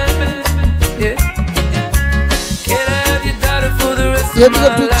 Yeah. Can I have your daughter for the rest Yeah, of big my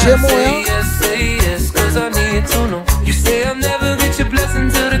up to life? Chemo, Say yes, cause I need to know. You say I'll never get your blessing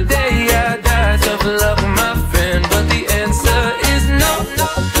till the day I die. Tough luck, my friend, but the answer is no.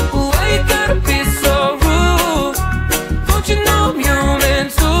 Why you gotta be so rude? Don't you know I'm human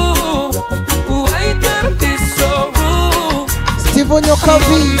too? Why you gotta be so rude? Steve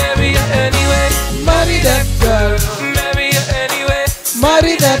Onyokavi. Marry her anyway. Marry that girl. Marry her anyway.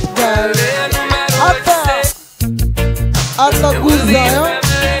 Marry that girl. Yeah, no matter what you say. Ata Guza, yeah.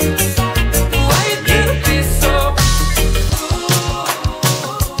 Why you gotta be so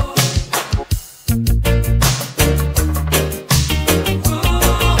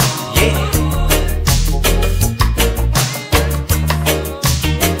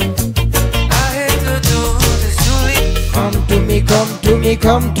I hate to do this, Julie. Come to me, come to me,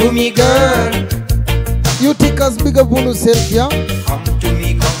 come to me, girl. You take us big up on yourself, yeah. Come to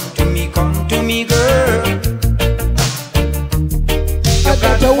me, come to me, come to me, girl. I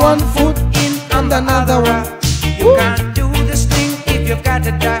got a one foot in and another one. You can't do this thing if you've got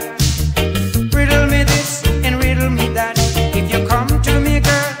to die. Riddle me this and riddle me that. If you come to me,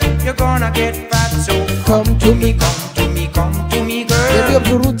 girl, you're gonna get fat. So Come to me, come to me, come to me, yeah, girl. big up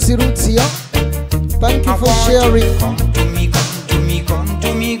to Rootsy, yeah. Thank you I for want sharing. you. Come to me, come to me, come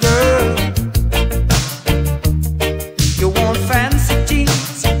to me, girl. You want fancy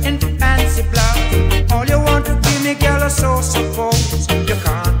jeans and fancy blouse. All you want to give me, girl, is so suppose. You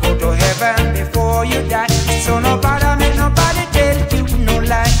can't go to heaven before you die. So nobody make nobody tell you no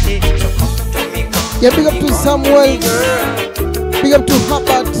lie. So come to me, come Yeah, big up to to me, Samuel. girl. Big up to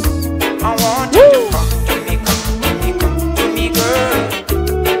Hubbard. I want you to come to me, come to me, come to me, girl.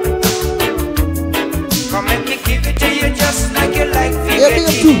 Come let me give it to you just like you like Yeah, big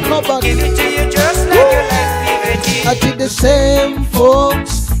up to Figgy. Hubbard. Give it to you just like you like Figgy. I did the same,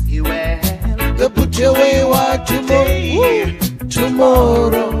 folks. You put your way what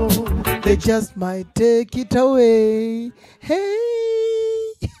tomorrow. They just might take it away. Hey,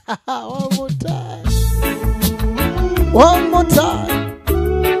 one more time. One more time.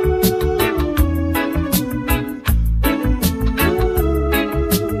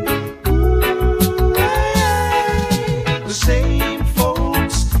 The same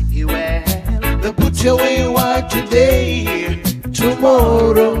folks you had, they put your way what today,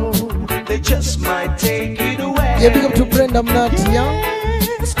 tomorrow, they just might take it away. Yeah, big up to Brenda Mnati, yeah.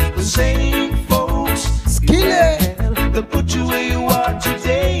 The same folks Skillet. they put you where you are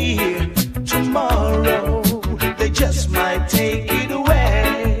today, tomorrow, they just might take it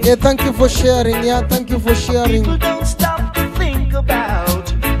away. Yeah, thank you for sharing. Yeah, thank you for sharing. People don't stop to think about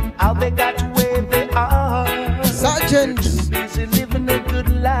how they got to where they are. Sergeant. Too busy living a good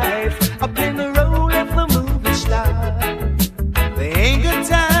life, up in the role of a movie star. They ain't got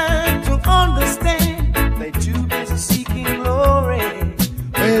time to understand. They too busy seeking glory.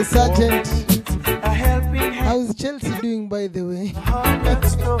 Hey, Sergeant. A helping hand. How's Chelsea doing, by the way?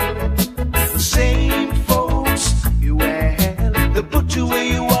 The same folks you had, they put you where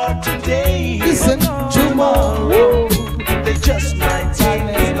you are today. Listen, Tomorrow, they just might take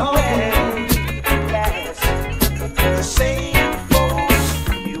it away. Yes. The same folks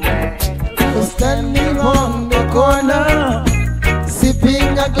you had, was standing on the corner,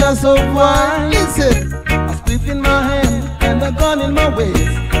 sipping a glass of wine. Listen, a spliff in my hand and a gun in my waist.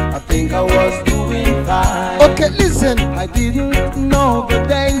 I think I was doing fine. okay, listen. I didn't know the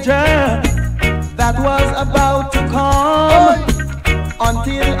danger that was about to come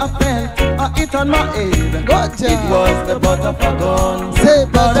until I felt a hit on my head. Gotcha. It was the butt of a gun. Say,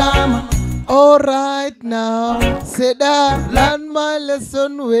 but I'm alright now. Say that, learn my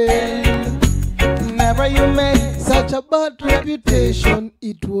lesson well. Never you made Such a bad reputation,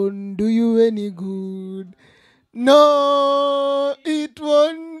 it won't do you any good. No, it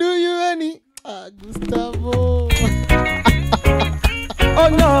won't do you any. Gustavo. oh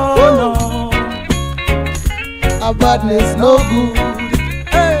no, no. A badness no good.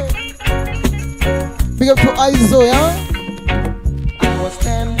 Hey. Big up to Izo, yeah? I was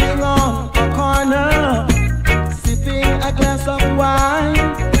standing on a corner, glass of wine,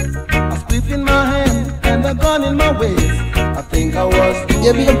 a spliff in my hand, and a gun in my waist. I think I was doing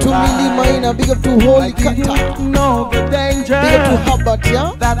Yeah, big up to Millie Maina, big up to Holy Kata. Know the danger big up to Hubbard,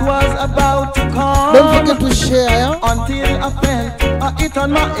 yeah? that was about to come. Don't forget to share, yeah? Until I felt a hit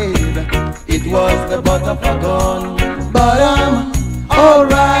on my head. It was the butt of a gun. But I'm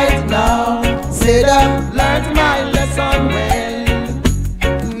alright now. Said I've learned my lesson well.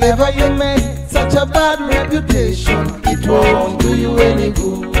 Never you make such a bad reputation. It won't do you any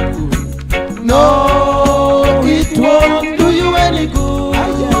good. No, it won't do you any good.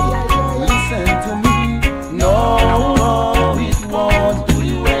 Listen to me. No, it won't do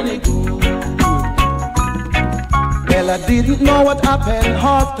you any good. Well, I didn't know what happened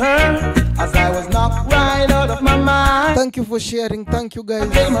after, as I was knocked right out of my mind. Thank you for sharing. Thank you, guys.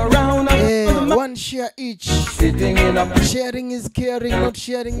 Came around one share each. Sitting in a sharing is caring, not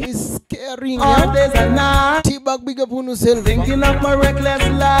sharing is caring. all days and nights. T-Bag, big up on yourself. Thinking of my reckless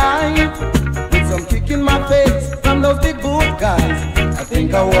life, with some kick in my face from those big boot guys. I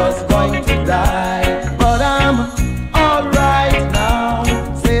think I was going to die, but I'm alright now.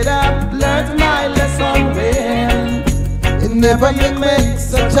 Said I've learned my lesson well. It never you make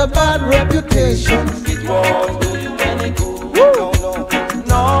such a bad reputation. It won't do you any good. No, no,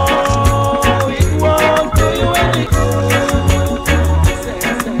 no, it won't do you any good.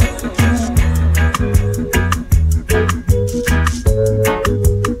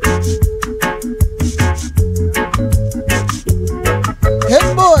 Head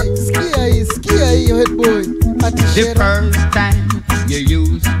boy, ski your head boy. The first time you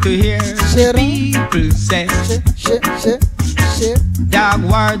used to hear people say, dog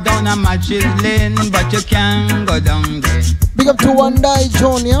war down a matches lane, but you can't go down there. Big up to One Die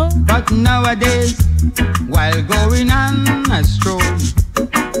John, yeah? But nowadays, while going on a stroll,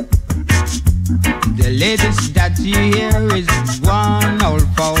 the latest that you hear is one old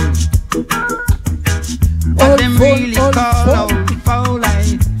foul. What them really call old foul,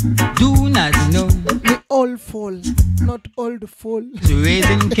 I do not know. The old foal, not old foal.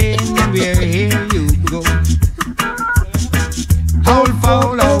 Raising Cain, where here you go. Old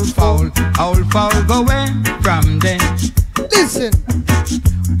foul, go away from them. Listen.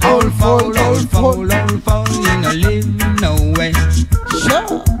 Old foul, you no live nowhere.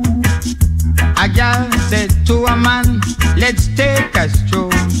 Sure. A gal said to a man, let's take a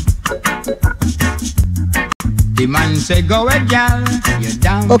stroll. The man said, go ahead, gal, you're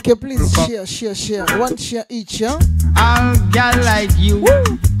down. Okay, please share. One share each, yeah? All gal like you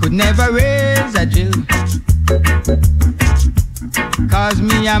could never raise a jill. Cause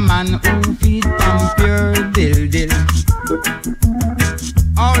me a man who feed from pure dill.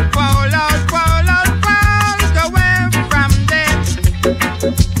 All foul, go away from them.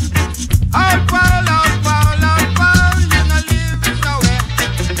 All foul, you no live nowhere.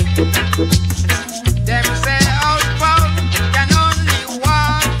 Them say all foul can only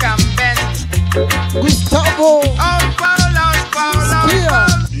walk and bend. Gustavo. All foul.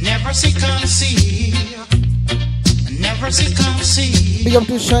 Never see, come see. Never see, come see. Big up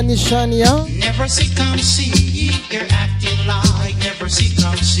to Shani, yeah? Never see, come see. You're acting like never see,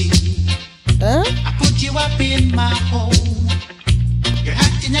 come see. Eh? I put you up in my home. You're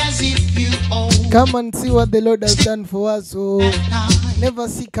acting as if you own. Come and see what the Lord has done for us. Oh, never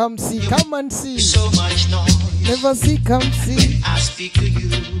see, come see. Come and see. So much noise. Never see, come see. When I speak to you,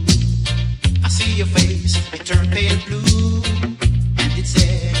 I see your face, it turn pale blue. And it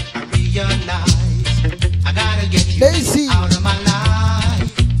said, I realize I gotta get you Daisy. out of my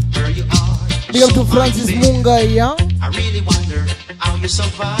life. Where you are. Big up to Francis Mungai, yeah? I really wonder how you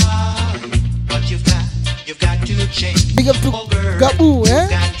survive. But you've got to change. Big up to Gabu, eh? You've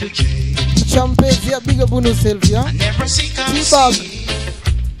got to change. Champes, yeah? Big up on yourself, yeah? I never see, come T-Bag. see.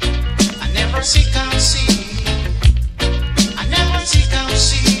 I never see, come see. I never see, come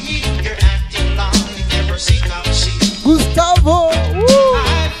see. You're acting like never see, come see. Gustavo. Woo.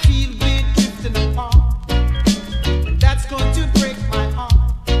 I feel we're drifting apart. That's going to break my heart.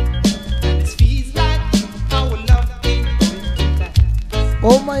 And it feels like our love ain't going to last.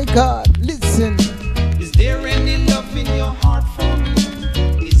 Oh my God, listen. Is there any love in your heart for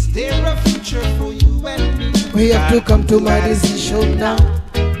me? Is there a future for you and me? We have to come to my decision now.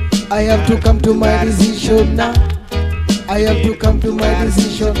 I have to come to my decision now. I have to come to my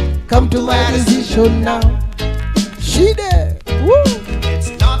decision. Come to my decision now. She there. Woo. It's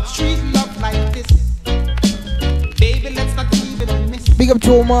not street love like this. Baby, let's not give it a miss. Big up to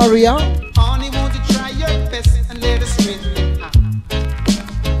Omaria. Honey, won't you try your best and let us straighten it out?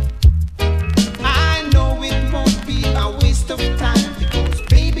 I know it won't be a waste of time, because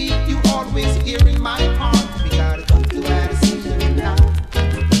baby, you always here in my heart. We gotta come to our decision.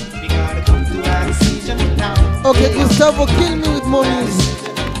 Okay, Gustavo, kill me with more music.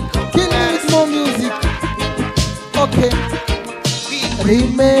 Kill me with more music. Okay.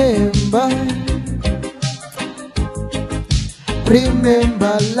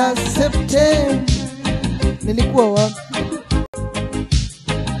 Remember last September. Nilikuwa wapi?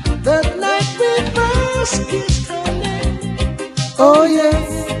 That night we first kissed her name. Oh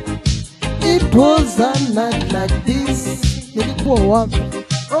yes, it was a night like this. Nilikuwa wapi?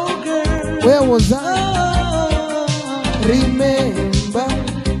 Oh girl, where was I? Remember,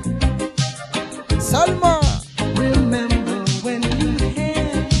 Salma. Remember when you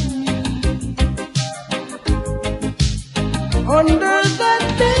held me under that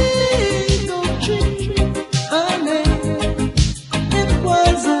mango tree, honey. It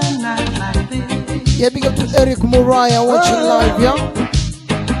was a night like this. Yeah, big up to Eric Moriah watching live, yeah.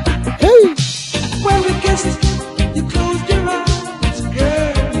 Hey, when we kissed, you closed your eyes,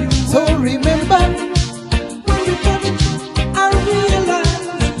 girl. So remember, when we touched, I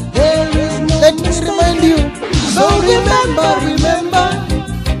realized there is no let me remind you. So remember.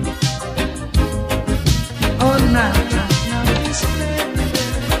 Oh, now it's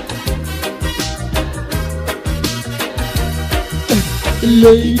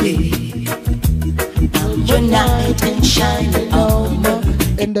Lady, your knight in shining armor,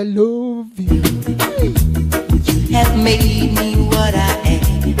 and I love you. have made me what I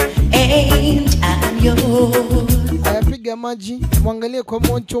am, and I'm yours. Ayapiga maji, mwangalie kwa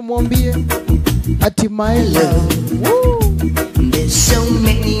moncho, mwambie ati my love. There's so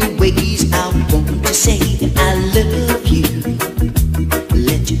many ways I want to say I love you.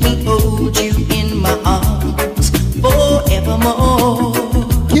 Let me hold you in my arms forevermore.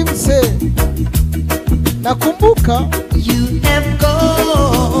 Kim say, nakumbuka. You have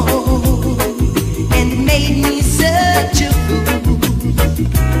gone and made me such a fool.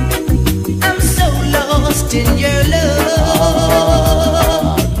 I'm so lost in your love.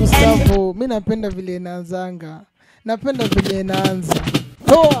 Gustavo, mimi napenda vile inaanzanga. Napenda vile inaanza.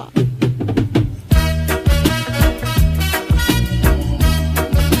 Toa.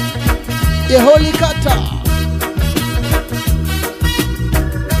 The Holy Kata.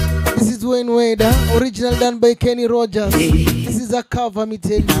 This is Wayne Wade, original done by Kenny Rogers. This is a cover, me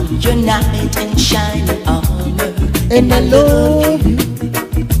tell you. Your knight in shining armor, and I love you.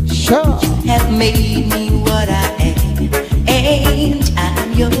 Sure. Have made me what I am, and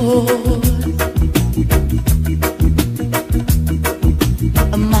I'm yours.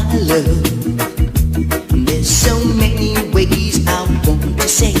 My love, there's so many ways I want to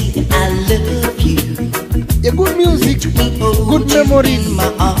say I love you. Yeah, good music, good memories. In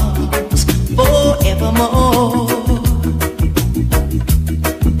my arms forevermore.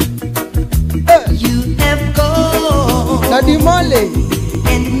 You have gone Nadimale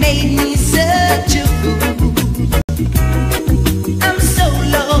and made me such a fool. I'm so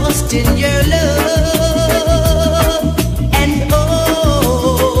lost in your love, and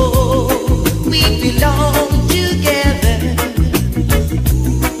oh, we belong together.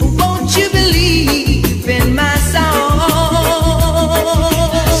 Won't you believe in my song,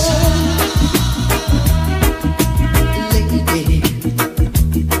 lady?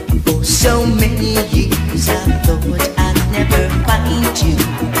 For so many years I thought I'd never find you.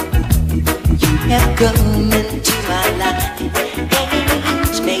 You have come into my life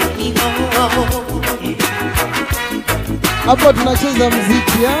and made me whole. hapa tunacheza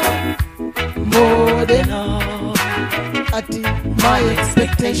mziki ya more than all. Ati my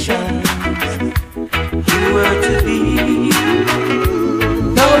expectations, You were to be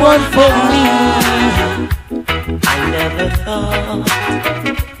the one for me. I never thought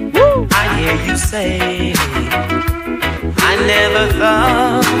I hear you say I never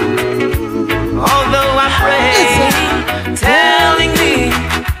thought, although I pray, telling me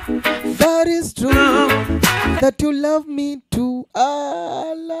that is true, that you love me too.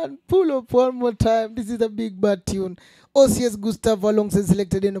 Alan, pull up one more time. This is a big bad tune. OCS Gustavo alongside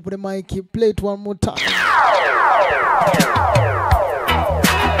Selector Denoh for the mic. Play it one more time.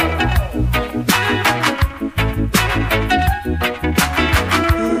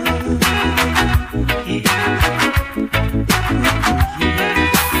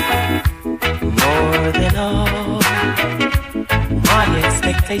 more than all my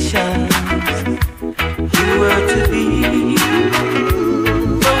expectations. You were to be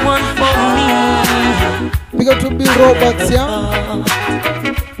the one for me. We got to be Roberts, yeah?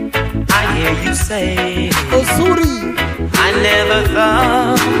 I hear you say Osuri. I never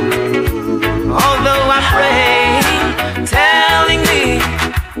thought, although I pray, telling me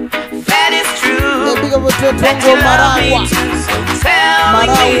that it's true. Big up to that you love me too, so tell me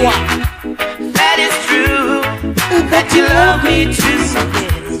Marawa. that it's true. love me too. Yes,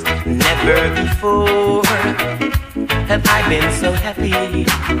 never before have I been so happy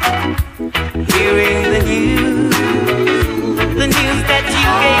hearing the news that you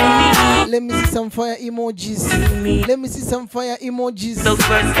gave me. Let me see some fire emojis. Let me see some fire emojis. Those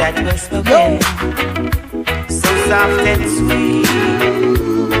words that were spoken, so soft and sweet,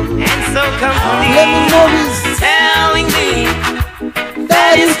 and so complete. Let me know this. Telling me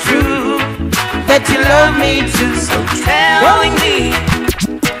that is true, that you love me too. So telling me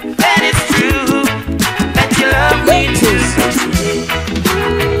that it's true, that you love me too.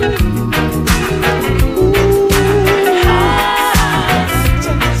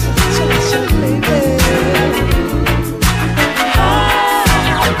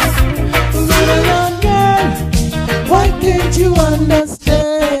 Why can't you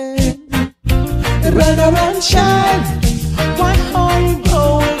understand? Run around, shine. Why are you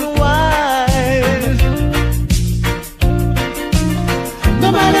going wild?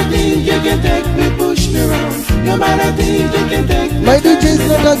 No matter thing you can take me, push me around. No matter thing you can take me. My DJ is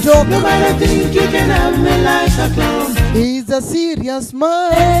not a joke. No matter thing you can have me like a clown. He's a serious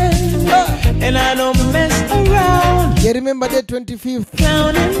man, and I don't mess around. You remember the 25th?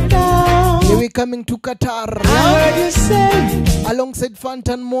 Counting down. Yeah, we coming to Qatar. I heard you say alongside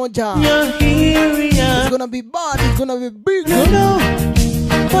Fantan Moja. You're here, yeah. It's gonna be bad. It's gonna be big. No.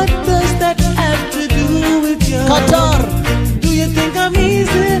 What does that have to do with you? Qatar. Do you think I'm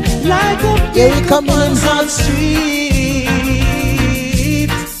easy like a big we coming on the street?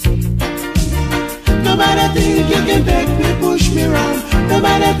 No matter think you can take me, push me round. No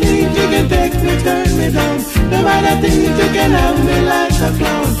matter think you can take me, turn me down. No matter think you can have me like a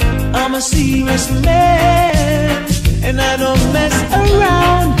clown. I'm a serious man, and I don't mess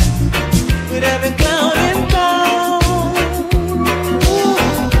around with every clown in town.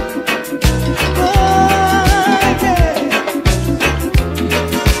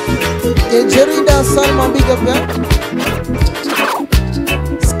 Yeah, Jerida Salma, big up, yeah?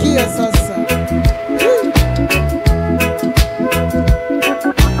 Skia sasa.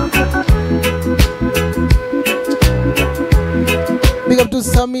 Big up to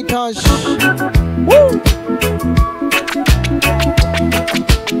Sami Tash. Woo!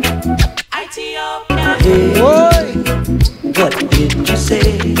 Hey, Boy! what did you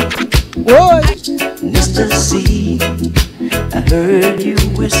say, Boy! Mr. C? I heard you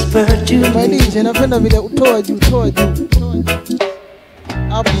whisper to My me. DJ, napenda vile utoa juu.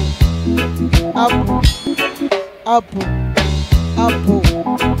 Hapo.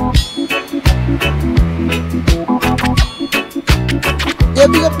 Yeah,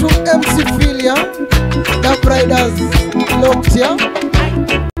 big up to MC Philia, Dub Riders, locked, yeah?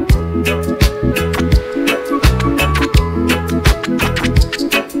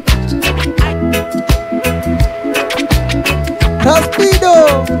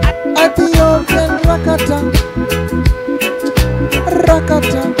 Raspido, Ethiopian Rakata.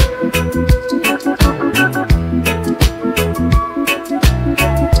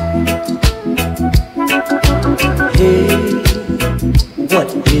 Hey, what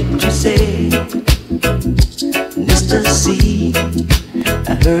did you say, Mr. C?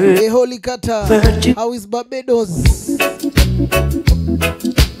 I heard Hey, Holy Kata, Virgin. how is Barbados?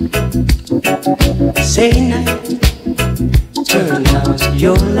 Say night, turn out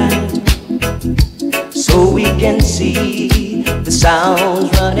your light, so we can see the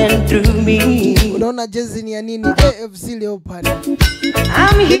sounds running through me. Unaona jezi ni ya nini? AFC Leopard.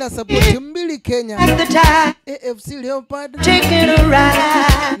 I'm here Ina support mbili Kenya. at the time, AFC Leopard taking a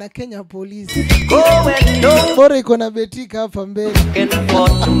ride, na Kenya Police. going no Bora iko na betika hapa mbele. looking for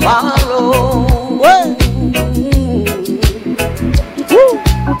tomorrow. We! Woo!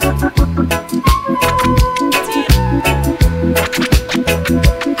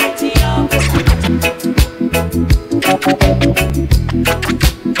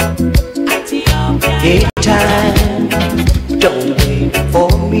 Hey, time, don't wait for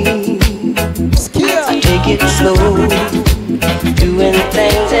me. Skia. I take it slow, doing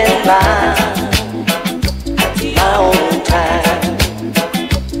things in my own time.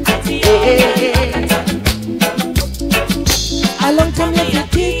 Yeah. A long time you have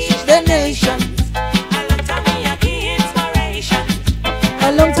to teach the nation. A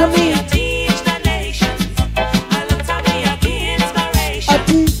long time you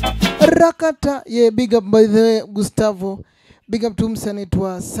ati rakata. Yeah, big up by the way, Gustavo. Big up to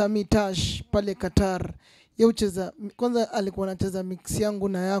msanaitwa Sami Tash pale Qatar. Ye ucheza kwanza, alikuwa anacheza mix yangu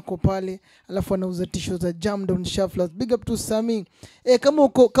na yako pale, alafu anauza t-shirt za Jamdown Shafflas. Big up to Sami. Kama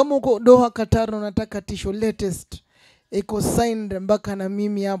uko Doha Qatar unataka t-shirt latest, iko signed mpaka na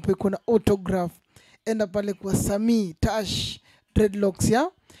mimi hapo, iko na autograph. enda pale kwa Sami Tash Dreadlocks ya.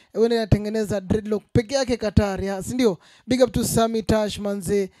 Wende natengeneza dreadlock peke yake Qatar ya, si ndio? Big up to Sami Tash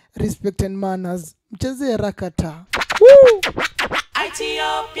manze, respect and manners. Mchezee rakata. Woo!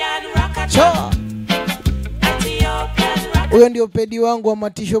 Ethiopian rakata. Huyo ndio pedi wangu wa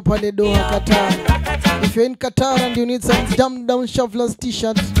matisho pale Doha Qatar. If you're in Qatar and you need some Jamdown Shafflas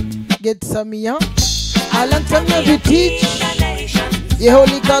t-shirts, get some here. I learned from you to teach. Yeah,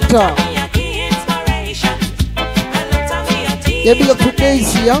 holy Qatar. Yeah, big up to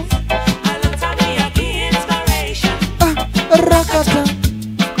Daisy, yeah. Rakata.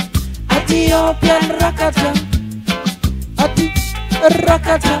 Ethiopian rakata.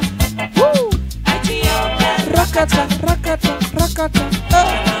 Rakata. Woo! Rakata, rakata, rakata.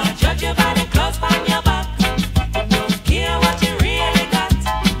 Judge you by the clothes on your back. Don't care what you really got.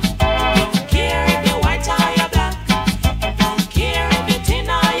 Don't care if you're white or you're black. Don't care if you're thin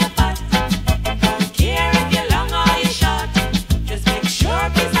or you're fat. Don't care if you're long or you're short. Just make sure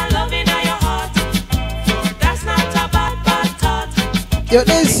peace and love in your heart. So that's not a bad thought. Yo,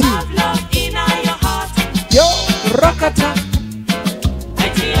 Daisy. Have love in your heart. Yo, rakata.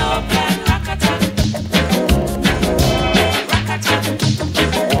 Ethiopian rakata.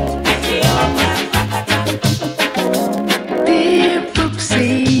 Dear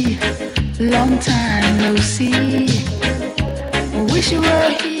Poopsie, long time no see. Wish you were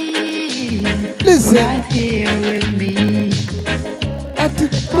here, Listen. right here with me. At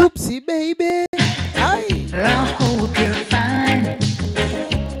Poopsie, baby. Hi. I hope you're fine.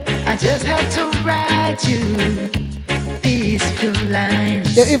 I just had to write you these few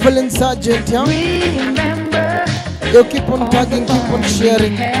lines. Yo, Evelyn Sergeant, yeah. Remember, Yo, keep on tagging, keep on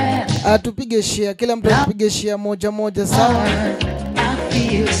sharing. Tupige share, kila mtu tupige share moja moja, sawa?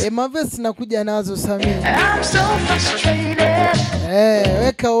 Mavest nakuja nazo Sami. I'm so frustrated.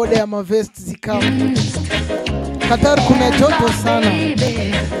 Weka order ya mavest zikao. Qatar kuna joto sana. Need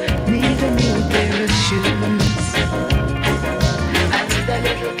a new pair of shoes. I need a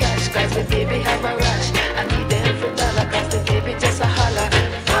little cash, cause the baby have a rush. I need every dollar, cause the baby just a holler.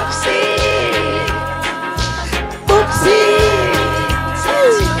 Poopsie, Poopsie.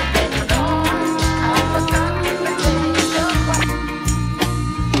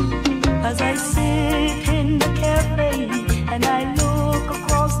 As I sit in the cafe and I look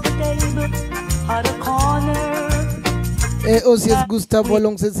across the table at a corner, OCS Gustavo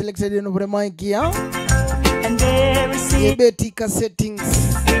alongside Selector Denoh for mic, yeah. and there is Betika settings.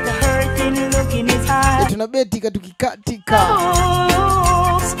 the hurting look in his eyes, Tunabetika tukikatika.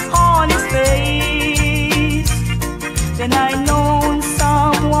 on his face. Then I know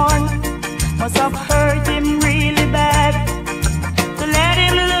someone must have hurt him really bad to let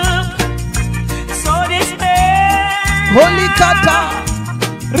him look so despair. Holy Qatar.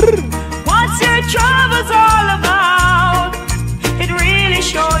 What's your troubles all about? It really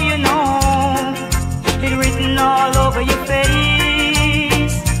sure you know. It written all over your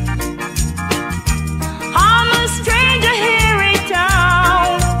face. I'm a stranger here in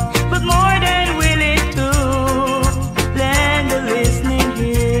town, but more than willing to lend a listening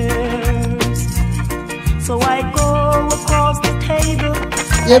ears. So I go across the table.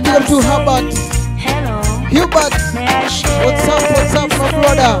 Yeah, big up to Hubert. Hello. Hubert. May I share What's up, my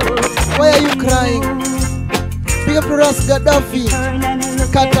brother? Why are you crying? Big up to Ras Gaddafi.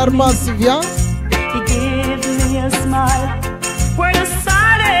 Qatar massive, yeah? He gives me a smile. We're the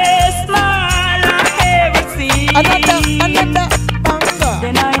saddest smile I've ever seen. Another banger.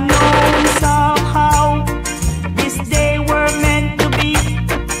 Then I know somehow this day we're meant to be,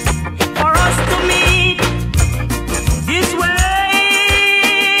 for us to meet this way.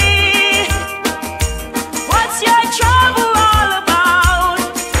 What's your trouble all about?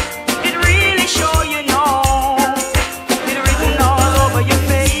 It really sure you know. It written all over your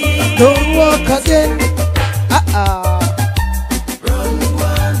face. Don't walk again.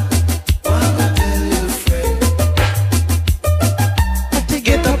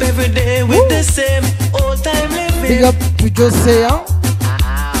 Get up every day with the same old time living. Big up to Josiah.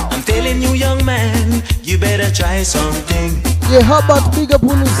 I'm telling you, young man, you better try something. Yeah, how about big up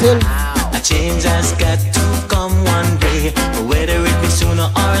on yourself? A change has got to come one day, whether it be sooner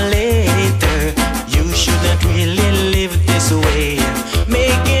or later. You should not really live this way,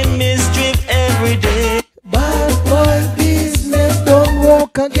 making mischief every day. Bad boy business, don't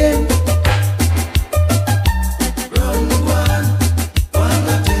walk again.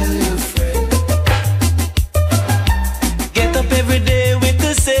 Get up every day with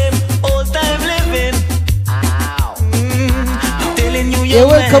the same old time living. I'm telling you, Yeah,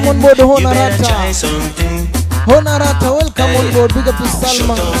 welcome on board you better Honarata. try something. Honarata, welcome on board. Big up to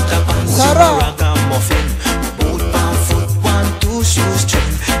Salma. Sarah. new shoes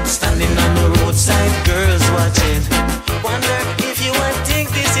trend. Standing on the roadside, girls watching. Wonder if you would think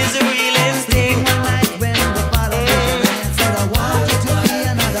this is the realest thing. Like when the follower said, I want you to be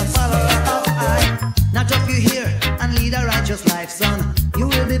another follower of I. Now drop you here and lead a righteous life, son. You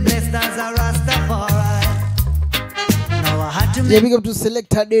will be blessed as a Rastafari. Now I had to make big up to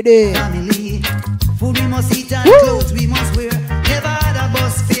Selector Denoh. Family. Food we must eat and clothes we must wear. Never had a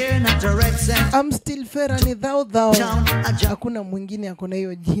bus fare, not a represent. I'm still fair and thou. Hakuna mwingine akona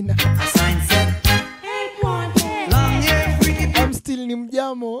hiyo jina. I'm still ni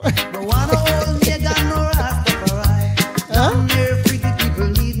mjamo. No one hold me gun no Rastafari. Long hair freaky people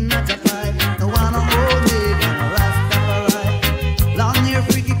need not a fight. No one hold me gun no Rastafari. Long hair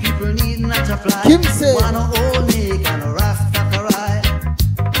freaky people need not a fly. Kim say, one hold me gun no Rastafari.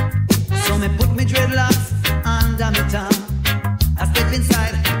 So me put me dreadlocks under me tongue. I step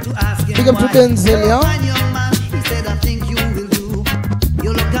inside to ask him big up to Denzel, yeah? Fine young man, he said I think you will do.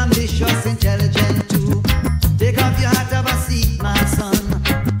 You look ambitious, intelligent too. Take off your hat, have a seat, my son.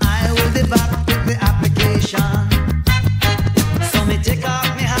 I will be back with the application. So me take off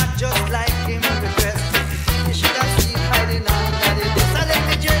my hat just like him request. You should have seen hiding under the desk. I let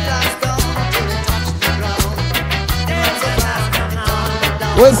the dreadlocks down until it touched the ground. It was so fast and it turned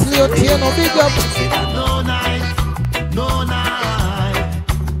down. Wesley Otieno, big up. No night, no night,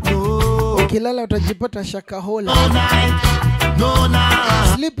 no. Ukilala utajipata shakahola. No night, no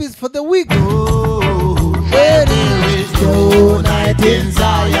night. Sleep is for the weak. There is no night in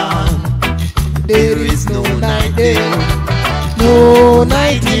Zion. There is no night there. No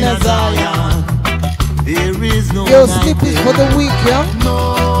night in a Zion. There is no Your night sleep is for the weak, yeah?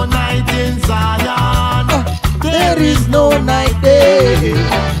 No night in Zion. There is no night there.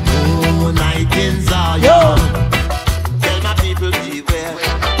 No night in Zion. Yo. Tell my people beware.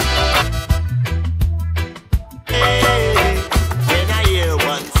 Hey, when I hear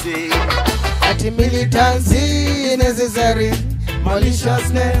one say that militancy necessary,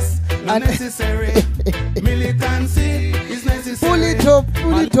 maliciousness unnecessary. Militancy is necessary. Pull it up,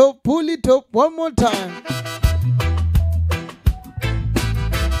 pull it up, pull it up one more time.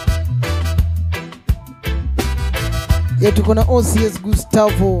 Yeah, tuko na OCS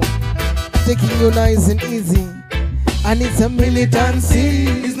Gustavo taking you nice and easy. And it's a militancy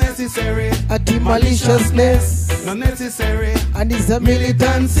is necessary. Ati maliciousness not necessary. And it's a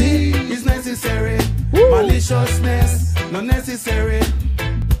Militancy militancy is necessary. Woo. Maliciousness not necessary.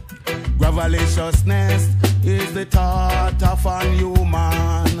 Graveliciousness is the thought of an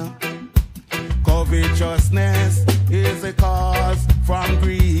human. Covetousness is the cause from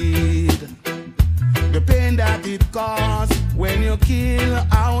greed. The pain that it causes when you kill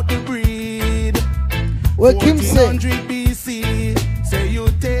out the breed. What Kim say? 1400 BC, say you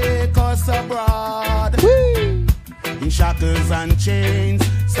take us abroad. Whee! In shackles and chains,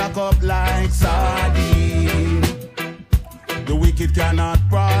 stuck up like sardine. The wicked cannot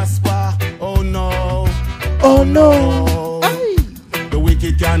prosper, oh no. Oh no. Aye. The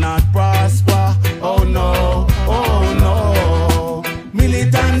wicked cannot prosper, oh no, oh no.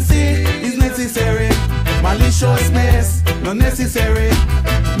 Militancy is necessary. Maliciousness not necessary.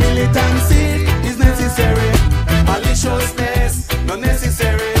 Militancy is necessary. Maliciousness not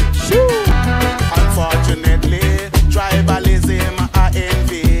necessary. Shoo. Unfortunately, tribalism I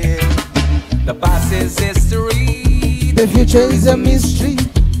envy. The past is history. The future is a mystery.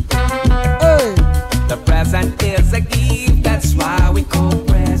 Hey. The present is a gift. That's why we call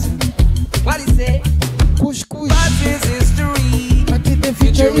present. What is it? Kush kush. Past is history. But the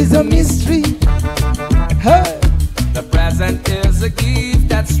future is a mystery. Hey. The present is a gift.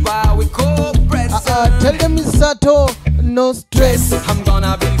 That's why we call present. Tell them Misato, no stress. I'm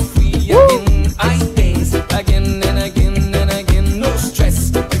gonna be free again. I dance again and again and again. No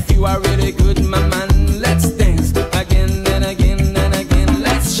stress. If you are really good, my man, let's dance again and again and again.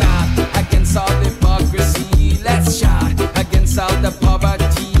 Let's shout against all the hypocrisy. Let's shout against all the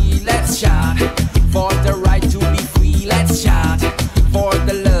poverty. Let's shout for the right to be free. Let's shout for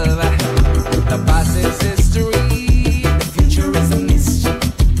the love. The past is history. The future is a mystery.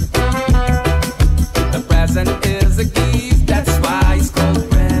 The present is a gift. That's why it's called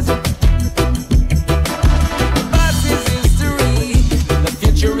present. The past is history. The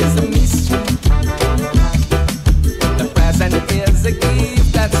future is a mystery. The present is a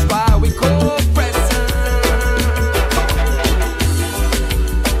gift. That's why we call present.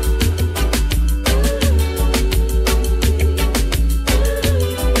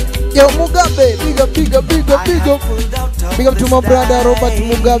 Yo, Mugabe, big up, big up, big up, big up. Big up to my brother Robert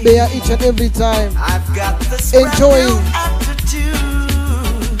Mugabe each and every time. Enjoying.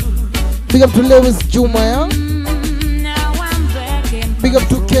 Big up to Lewis Juma, yeah? Now I'm there. Big up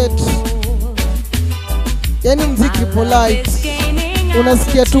to Kate. Yani mziki polite.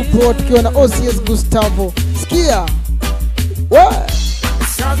 Unasikia tu poa tukiwa na OCS Gustavo. Sikia. What?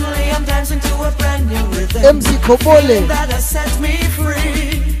 Suddenly I'm dancing to a brand new rhythm. MC Kobole. That has set me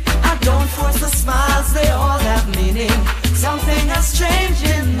free. I don't force the smiles, they all have meaning. Something has changed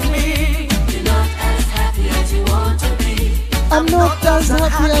in me. You're not as happy as you want to be. I'm not as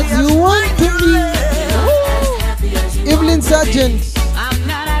happy as you want to be. Evelyn Sargent. I'm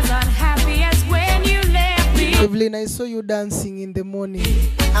not as unhappy as when you left me. Evelyn, I saw you dancing in the morning.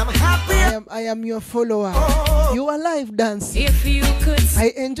 I'm happy. I am your follower. You are live dancing. If you could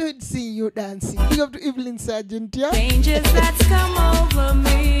I enjoyed seeing you dancing. Big up to Evelyn Sargent, yeah? changes that's come over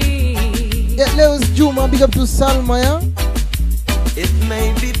me. Yeah, Leos Juma, big up to Salma, yeah? It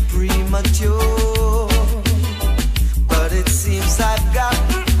may be premature, but it seems I've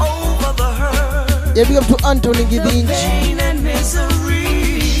gotten over the hurt. Yeah, big up to Anthony The Gidinch. pain and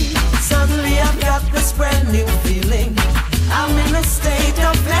misery. Suddenly I've got this brand new feeling. I'm in a state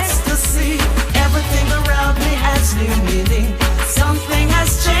of ecstasy. Everything around me has new meaning. Something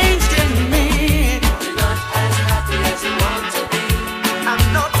has changed in me. You're not as happy as you want to be. I'm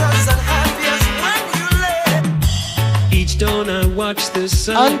not as unhappy as when you left. Each dawn I watch the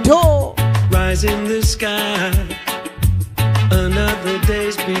sun Anto. rise in the sky. Another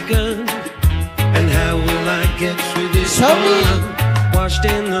day's begun. And how will I get through this Shami. one? Washed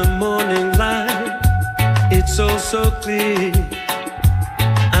in the morning light, it's all so clear.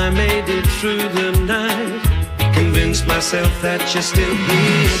 I made it through the night, convinced myself that you're still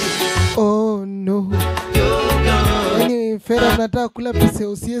here. Oh no. You're gone, Anyway, Fera nataka kula pesa ya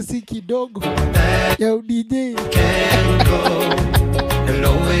OCS kidogo ya DJ. can't go, and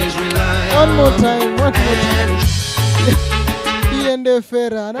always rely One more on time, one more time. and Iende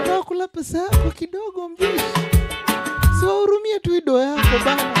Fera, anataka kula pesa yako kidogo mjeshi. Siwahurumie tu ido yako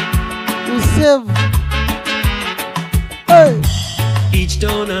bana. Usave. Hey, each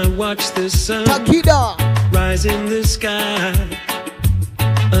dawn I watch the sun Takida. rise in the sky.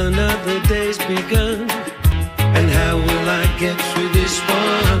 Another day's begun, and how will I get through this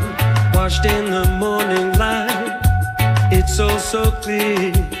one? Washed in the morning light, it's all so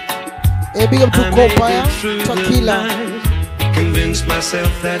clear. Hey, big up to I made Kopa, yeah? it through the Tequila. night, convinced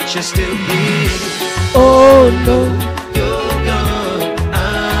myself that you're still here. Oh no. You're gone,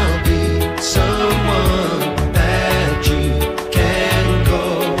 I'll be someone that you can go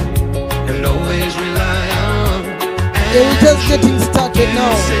and always rely on. Yeah, we're just getting started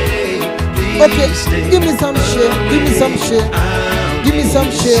now. Okay, give me some share. Give me some share. Give me some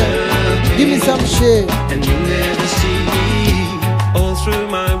share. Give me some share. And you never see me all through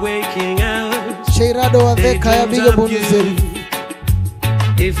my waking hours. Sheirado wa Dheka ya biga bonuzeri.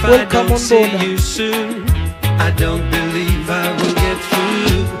 If I Welcome don't on see board. you soon, I don't believe I will get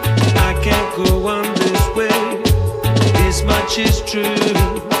through. I can't go on this way, this much is true.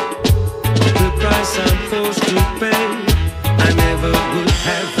 The price I'm forced to pay, I never would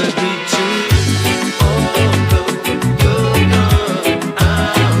have agreed to. Although you're gone,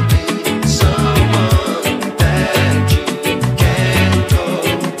 I'll be someone that you can call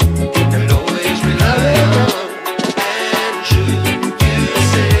and always rely on. And should you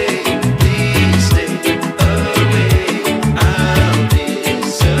say, please stay away, I'll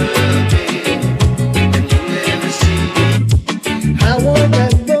disappear and you'll never see me. I want a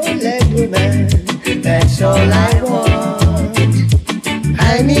bow-legged woman, that's all I want. I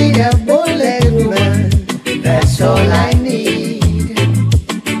need a bow-legged woman, that's all I need.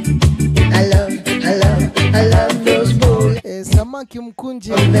 I love those bow-legged Samaki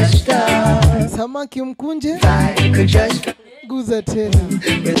mkunje. from the start. Samaki mkunje. If I could just Guza tena.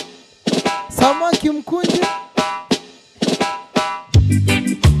 Samaki mkunje.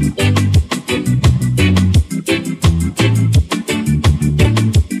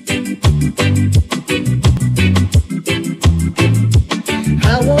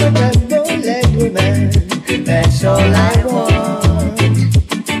 I want a bow-legged woman, that's all I want.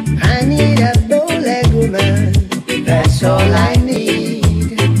 I need a bow-legged woman, that's all I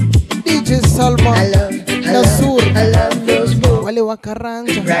need. DJ Salma. Nasur. I love those bow Wale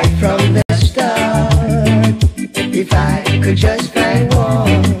wakaranja. right from the start. If I could just find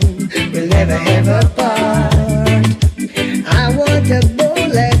one, we'll never ever part. I want a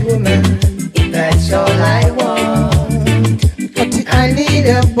bow-legged woman, that's all I want. I need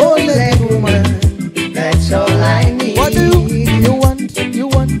a bow-legged woman, that's all I need. What do you want? You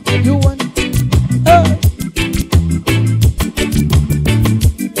want? You want?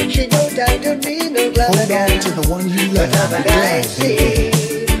 She don't have to be no clever guy, to the one you love. clever guy, see.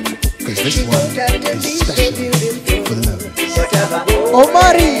 Because She this one don't have to is be so special beautiful, for lovers. whatever.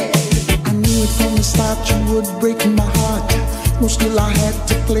 Omari. I knew it from the start you would break my heart. No, still I had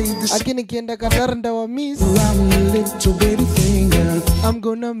to play this. Akini kienda Qatar ndawa miss. Around your little baby finger. I'm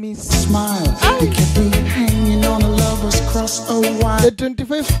gonna miss. Smile. You kept me hanging on a lover's cross a while. The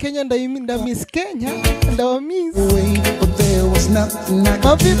 25 Kenya nda miss Kenya ndawa miss. Wait, but there was nothing I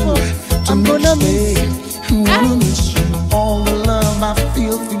could do. I'm gonna miss. I'm gonna miss you. All the love I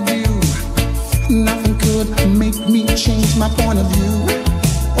feel for you. Nothing could make me change my point of view.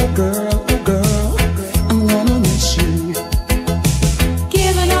 Oh girl, I'm gonna miss you.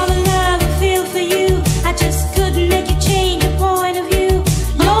 Given all the love I feel for you, I just couldn't make you change your point of view.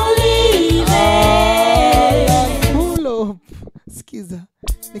 You're leaving. Pull up. Skiza.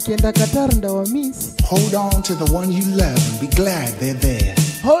 Nikienda Qatar ndawa miss. Hold on to the one you love and be glad they're there.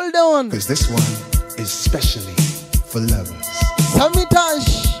 Hold on. Cause this one is specially for lovers.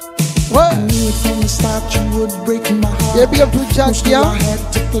 Samitash. What? I knew it from the start you would break my heart. Yeah, big up to Jack, yeah. I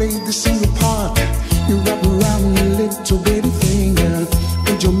had to play the single part. You wrap around your little baby finger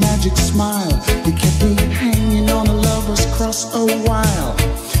with your magic smile. You kept me hanging on a lover's cross a while.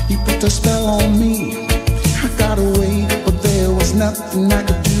 You put a spell on me. I got away, but there was nothing I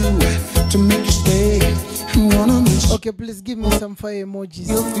could do to make you stay. Okay, please give me some fire emojis.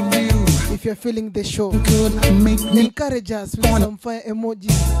 If you're feeling the show, encourage us with some fire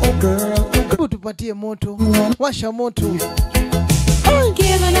emojis. Oh girl, hebu tupatie moto. Washa moto.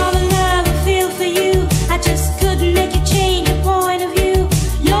 Given all the love I feel for you, I just couldn't make you change your point of view.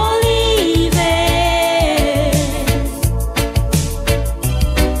 You're leaving.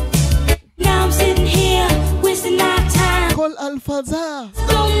 Now I'm sitting here wasting my time. Call Alfaza.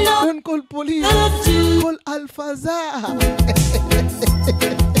 Don't call police. Call Alfaza.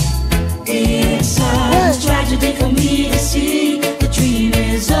 It's a tragedy for me to see the dream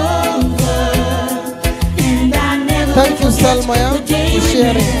is over, and I never. Thank you, Salmaya, for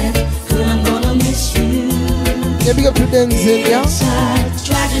sharing. I'm gonna miss you. Yeah, big up to Denzel, yeah. It's a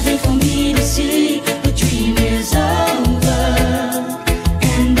tragedy for me to see the dream is over,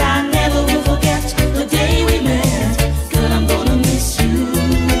 and I never will forget the day we met. Girl, I'm gonna miss you.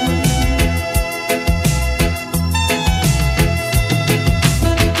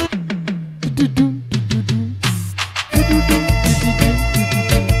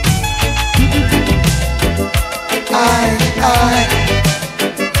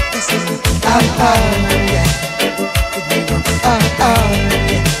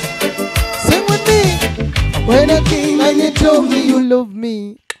 Sing with me. When I came and you told me you love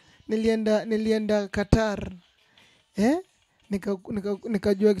me. Nilienda Qatar.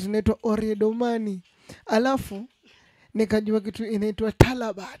 Nikajua kitu inaitwa Oriedomani. Alafu nikajua kitu inaitwa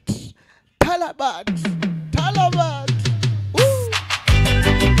Talabat.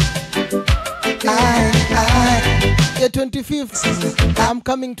 Yeah, 25th, I'm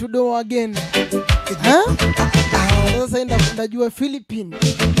coming to Doha again. Sasa ndajua Philippines.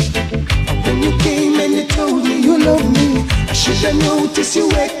 When you came and you told me you love me, I should have noticed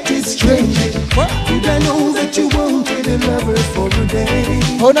you acted strange. Did I know that you wanted a lover for a day?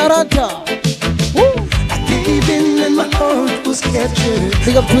 Honorata. I gave in and my heart was captured.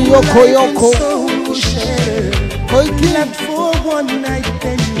 Big up to Yoko. Soul was shattered. Left for one night,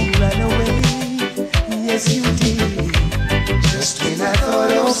 then you ran away. Yes, you did. Just when I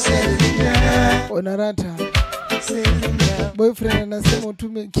thought of settling down. Honorata. Boyfriend anasema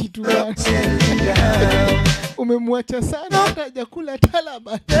utume kitu. Umemwacha sana hata hajakula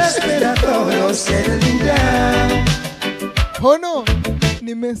talaba. Just when I thought of settling down. Hono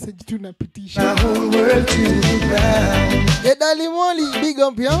ni message tunapitisha. My whole world to the ground. Gedali Moli, big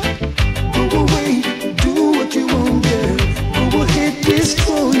up yo. Go away, do what you want, girl. Go ahead,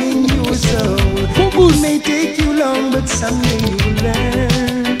 destroying your soul. It may take you long, but someday you'll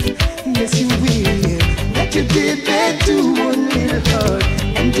learn. Yes, you will. That you did that to one little heart,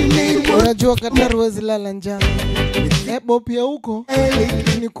 and you made one. Unajua Qatar wezi lala njaa. Bob ya huko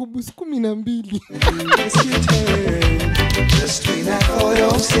ni kubusu 12. Yes, you turn. Just when I thought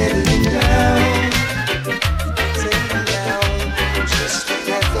of settling down. Settling down. Just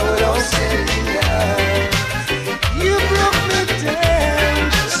when I thought of settling down. You broke me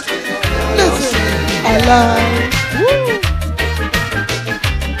down. Just when I thought of settling down. Woo.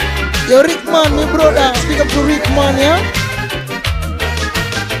 Yo, Rickman, my brother. Speak up to Rickman, yeah?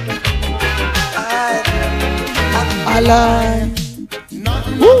 Alive.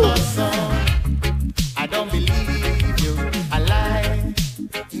 Woo. I don't believe you. I lie.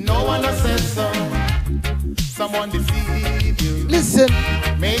 No one has said so. Someone deceived you. Listen.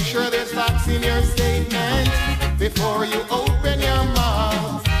 Make sure there's facts in your statement before you open your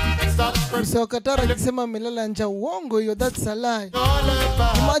mouth. Stop Msao Katara akisema amelala njaa, uongo hiyo, that's a lie.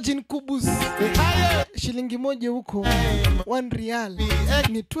 Imagine kubus shilingi moja huko 1 real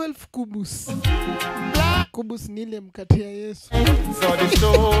ni 12 kubus. Kubus ni ile mkate ya Yesu. So the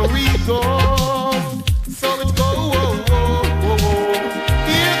story goes, so it goes.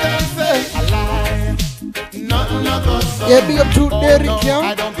 Hear them say a lie, not another song. Yeah, big up to Derek, yeah.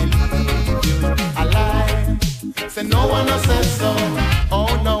 I don't believe you, a lie. Say no one else says so.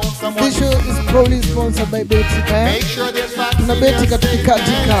 Oh no, someone. This show is probably sponsored by Betika. Make sure there's facts Tuna in your Betika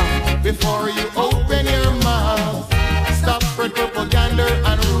tukikatika. before you open your mouth. Stop spread propaganda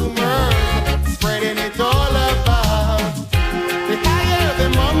and rumors, spreading it all about. The higher the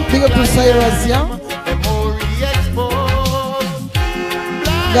mountain, Big up to Cyrus, yeah. the more we expose.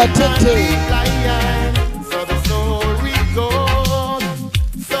 Gatete. Blind, so the story goes,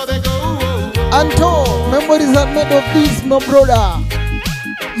 so they go. Anto, memories are made of this, my brother.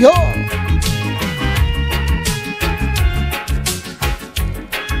 Yo.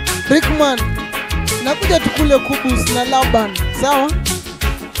 Rickman, nakuja tukule kubus na Laban, sawa?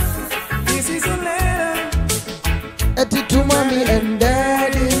 This is a letter. Eti to mommy and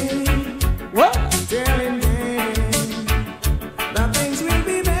daddy. What? Telling them that things will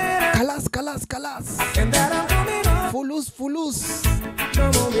be better. Kalas. And that I'm coming up. Fulus.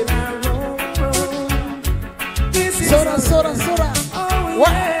 No more will I roam. This is Sora. Oh,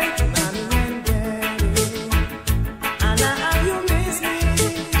 What? yeah. Mommy and daddy. And now you miss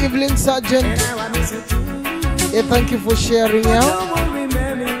me. Evelyn Sergeant. And now I miss you too. Yeah, thank you for sharing, But yeah. no one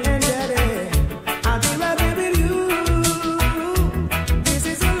remember me and daddy until I be with you. This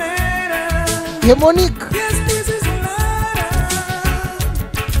is a letter. Yeah, Monique. Yes, this is a letter.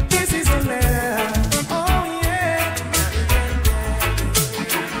 This is a letter. Oh yeah.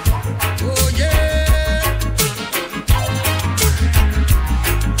 Oh yeah.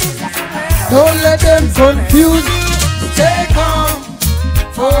 Don't let them confuse you. Stay calm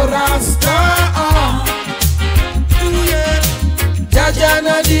for a star. Jaja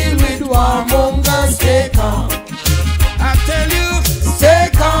na deal with Wamonga. Stay calm. I tell you, Stay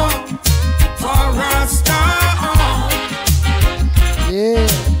calm. for a star. Yeah.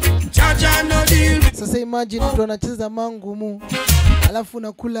 Jaja no deal with Sasa imagine mtu anacheza mangumu alafu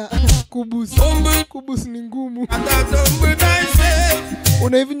nakula kubus. Kubus ni ngumu. that humble thyself.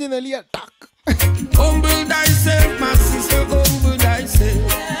 Unaivinja nalia tak. Humble thyself, my sister, humble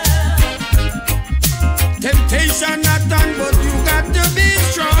thyself. Temptation not done, but you got to be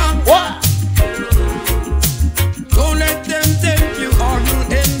strong. What? Don't let them tempt you or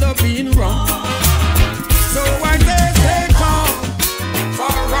you'll end up being wrong. So I say stay calm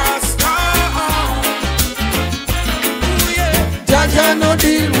for a star. Ooh, yeah. Jaja no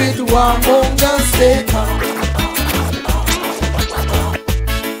deal with Wamonga. Stay calm.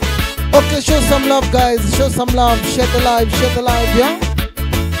 Okay, show some love, guys. Show some love. Share the live, yeah?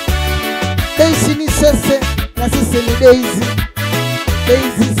 Daisy ni sese, na sese ni Daisy.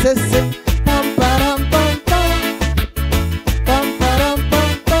 Daisy sese. Pam param pam pam. Pam param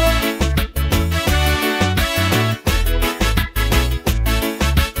pam pam.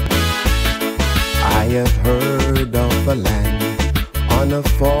 I have heard of a land on a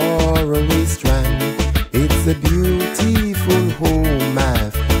faraway strand. It's a beautiful home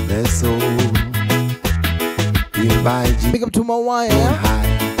after soul. Built by Big up to Mawaya, Jehovah yeah?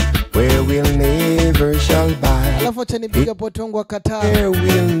 high, where we'll never shall buy. Alafu acha nipiga potongo wa Qatar. Where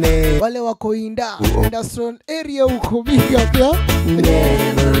we'll never, Wale wako Inda, Industrial area huko big up, yeah?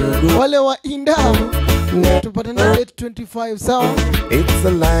 never go. Wale wa Inda, tupatane date 25, sawa? It's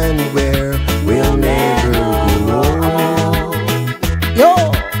a land where we'll never go.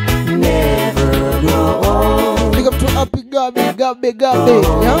 Yo! Never go. Big up to Happy Gabe,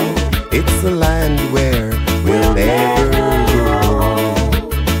 yeah? It's a land where we'll never go.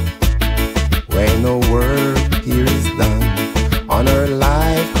 When no work here is done, on our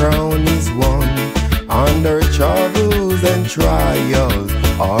life crown is won, on our troubles and trials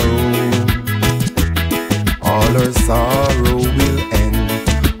are own. All our sorrow will end,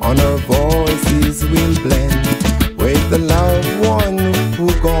 on our voices will blend with the loved one who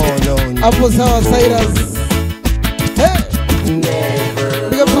gone on. Hapo sawa Cyrus. Hey! Never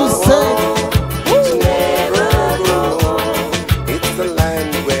Big up to Say. never go. It's a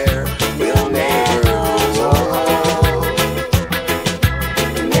land where we'll never go.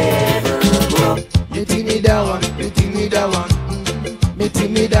 Never go. Meeting me down, meeting me down,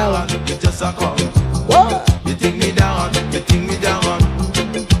 meeting me down, you just a come. What? Meeting me down, meeting me down,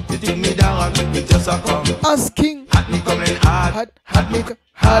 meeting me down, you just a come. Asking. Had me coming hard,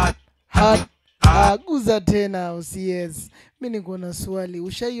 Hard. Aguza tena OCS. Mimi niko na swali.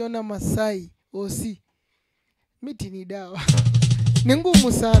 Ushaiona Masai OC? Miti ni dawa. Ni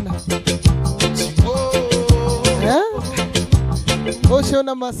ngumu sana.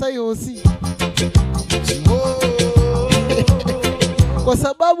 Ushaona Masai OC? Kwa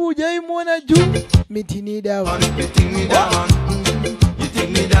sababu hujaimuona juu. Miti ni dawa. You take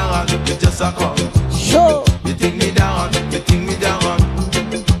me down, you just a come. Sure. You take me down, you take me down.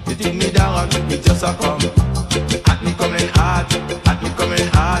 You take me down, you just a come. At me coming hard, at me coming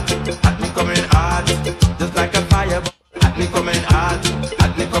hard, at me coming hard. Just like a fire. At me coming hard,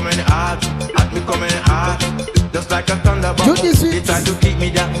 at me coming hard, at me coming hard. Just like a thunderbolt. They try to keep me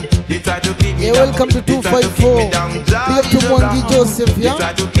down. They try to keep me down. Welcome to 254. Big up to Mwangi Joseph, yeah? They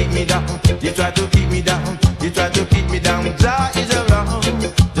try to keep me down. They try to keep me down. They try to keep me down. Jah is around.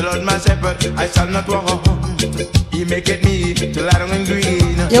 The Lord my shepherd, I shall not walk. He maketh me to lie down in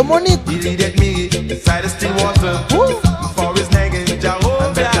green. Yeah, money. He leadeth me beside the still water. For his name is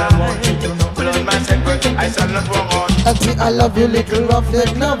Jehovah. The Lord my shepherd, I shall not walk on. Auntie, I love you, little rough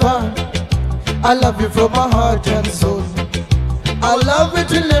leg lover. I love you from my heart and soul. I love it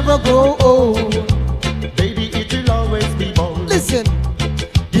will never grow old. Baby, it will always be bold. Listen,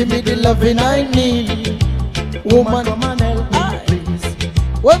 give me the loving I need. Woman, come and help me, please.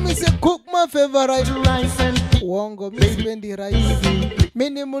 When me say cook my favorite rice and Wongo, me spend the rice.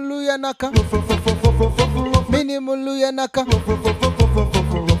 Mini muluya naka. Mini muluya naka.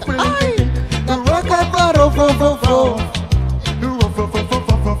 Ay, na raka baro fo.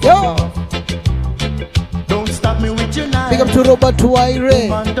 Yo. Don't stop me with your knife. Big up to Robert Waire.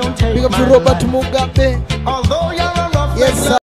 Big up to Robert Mugabe. Although you're a rough yes, sir.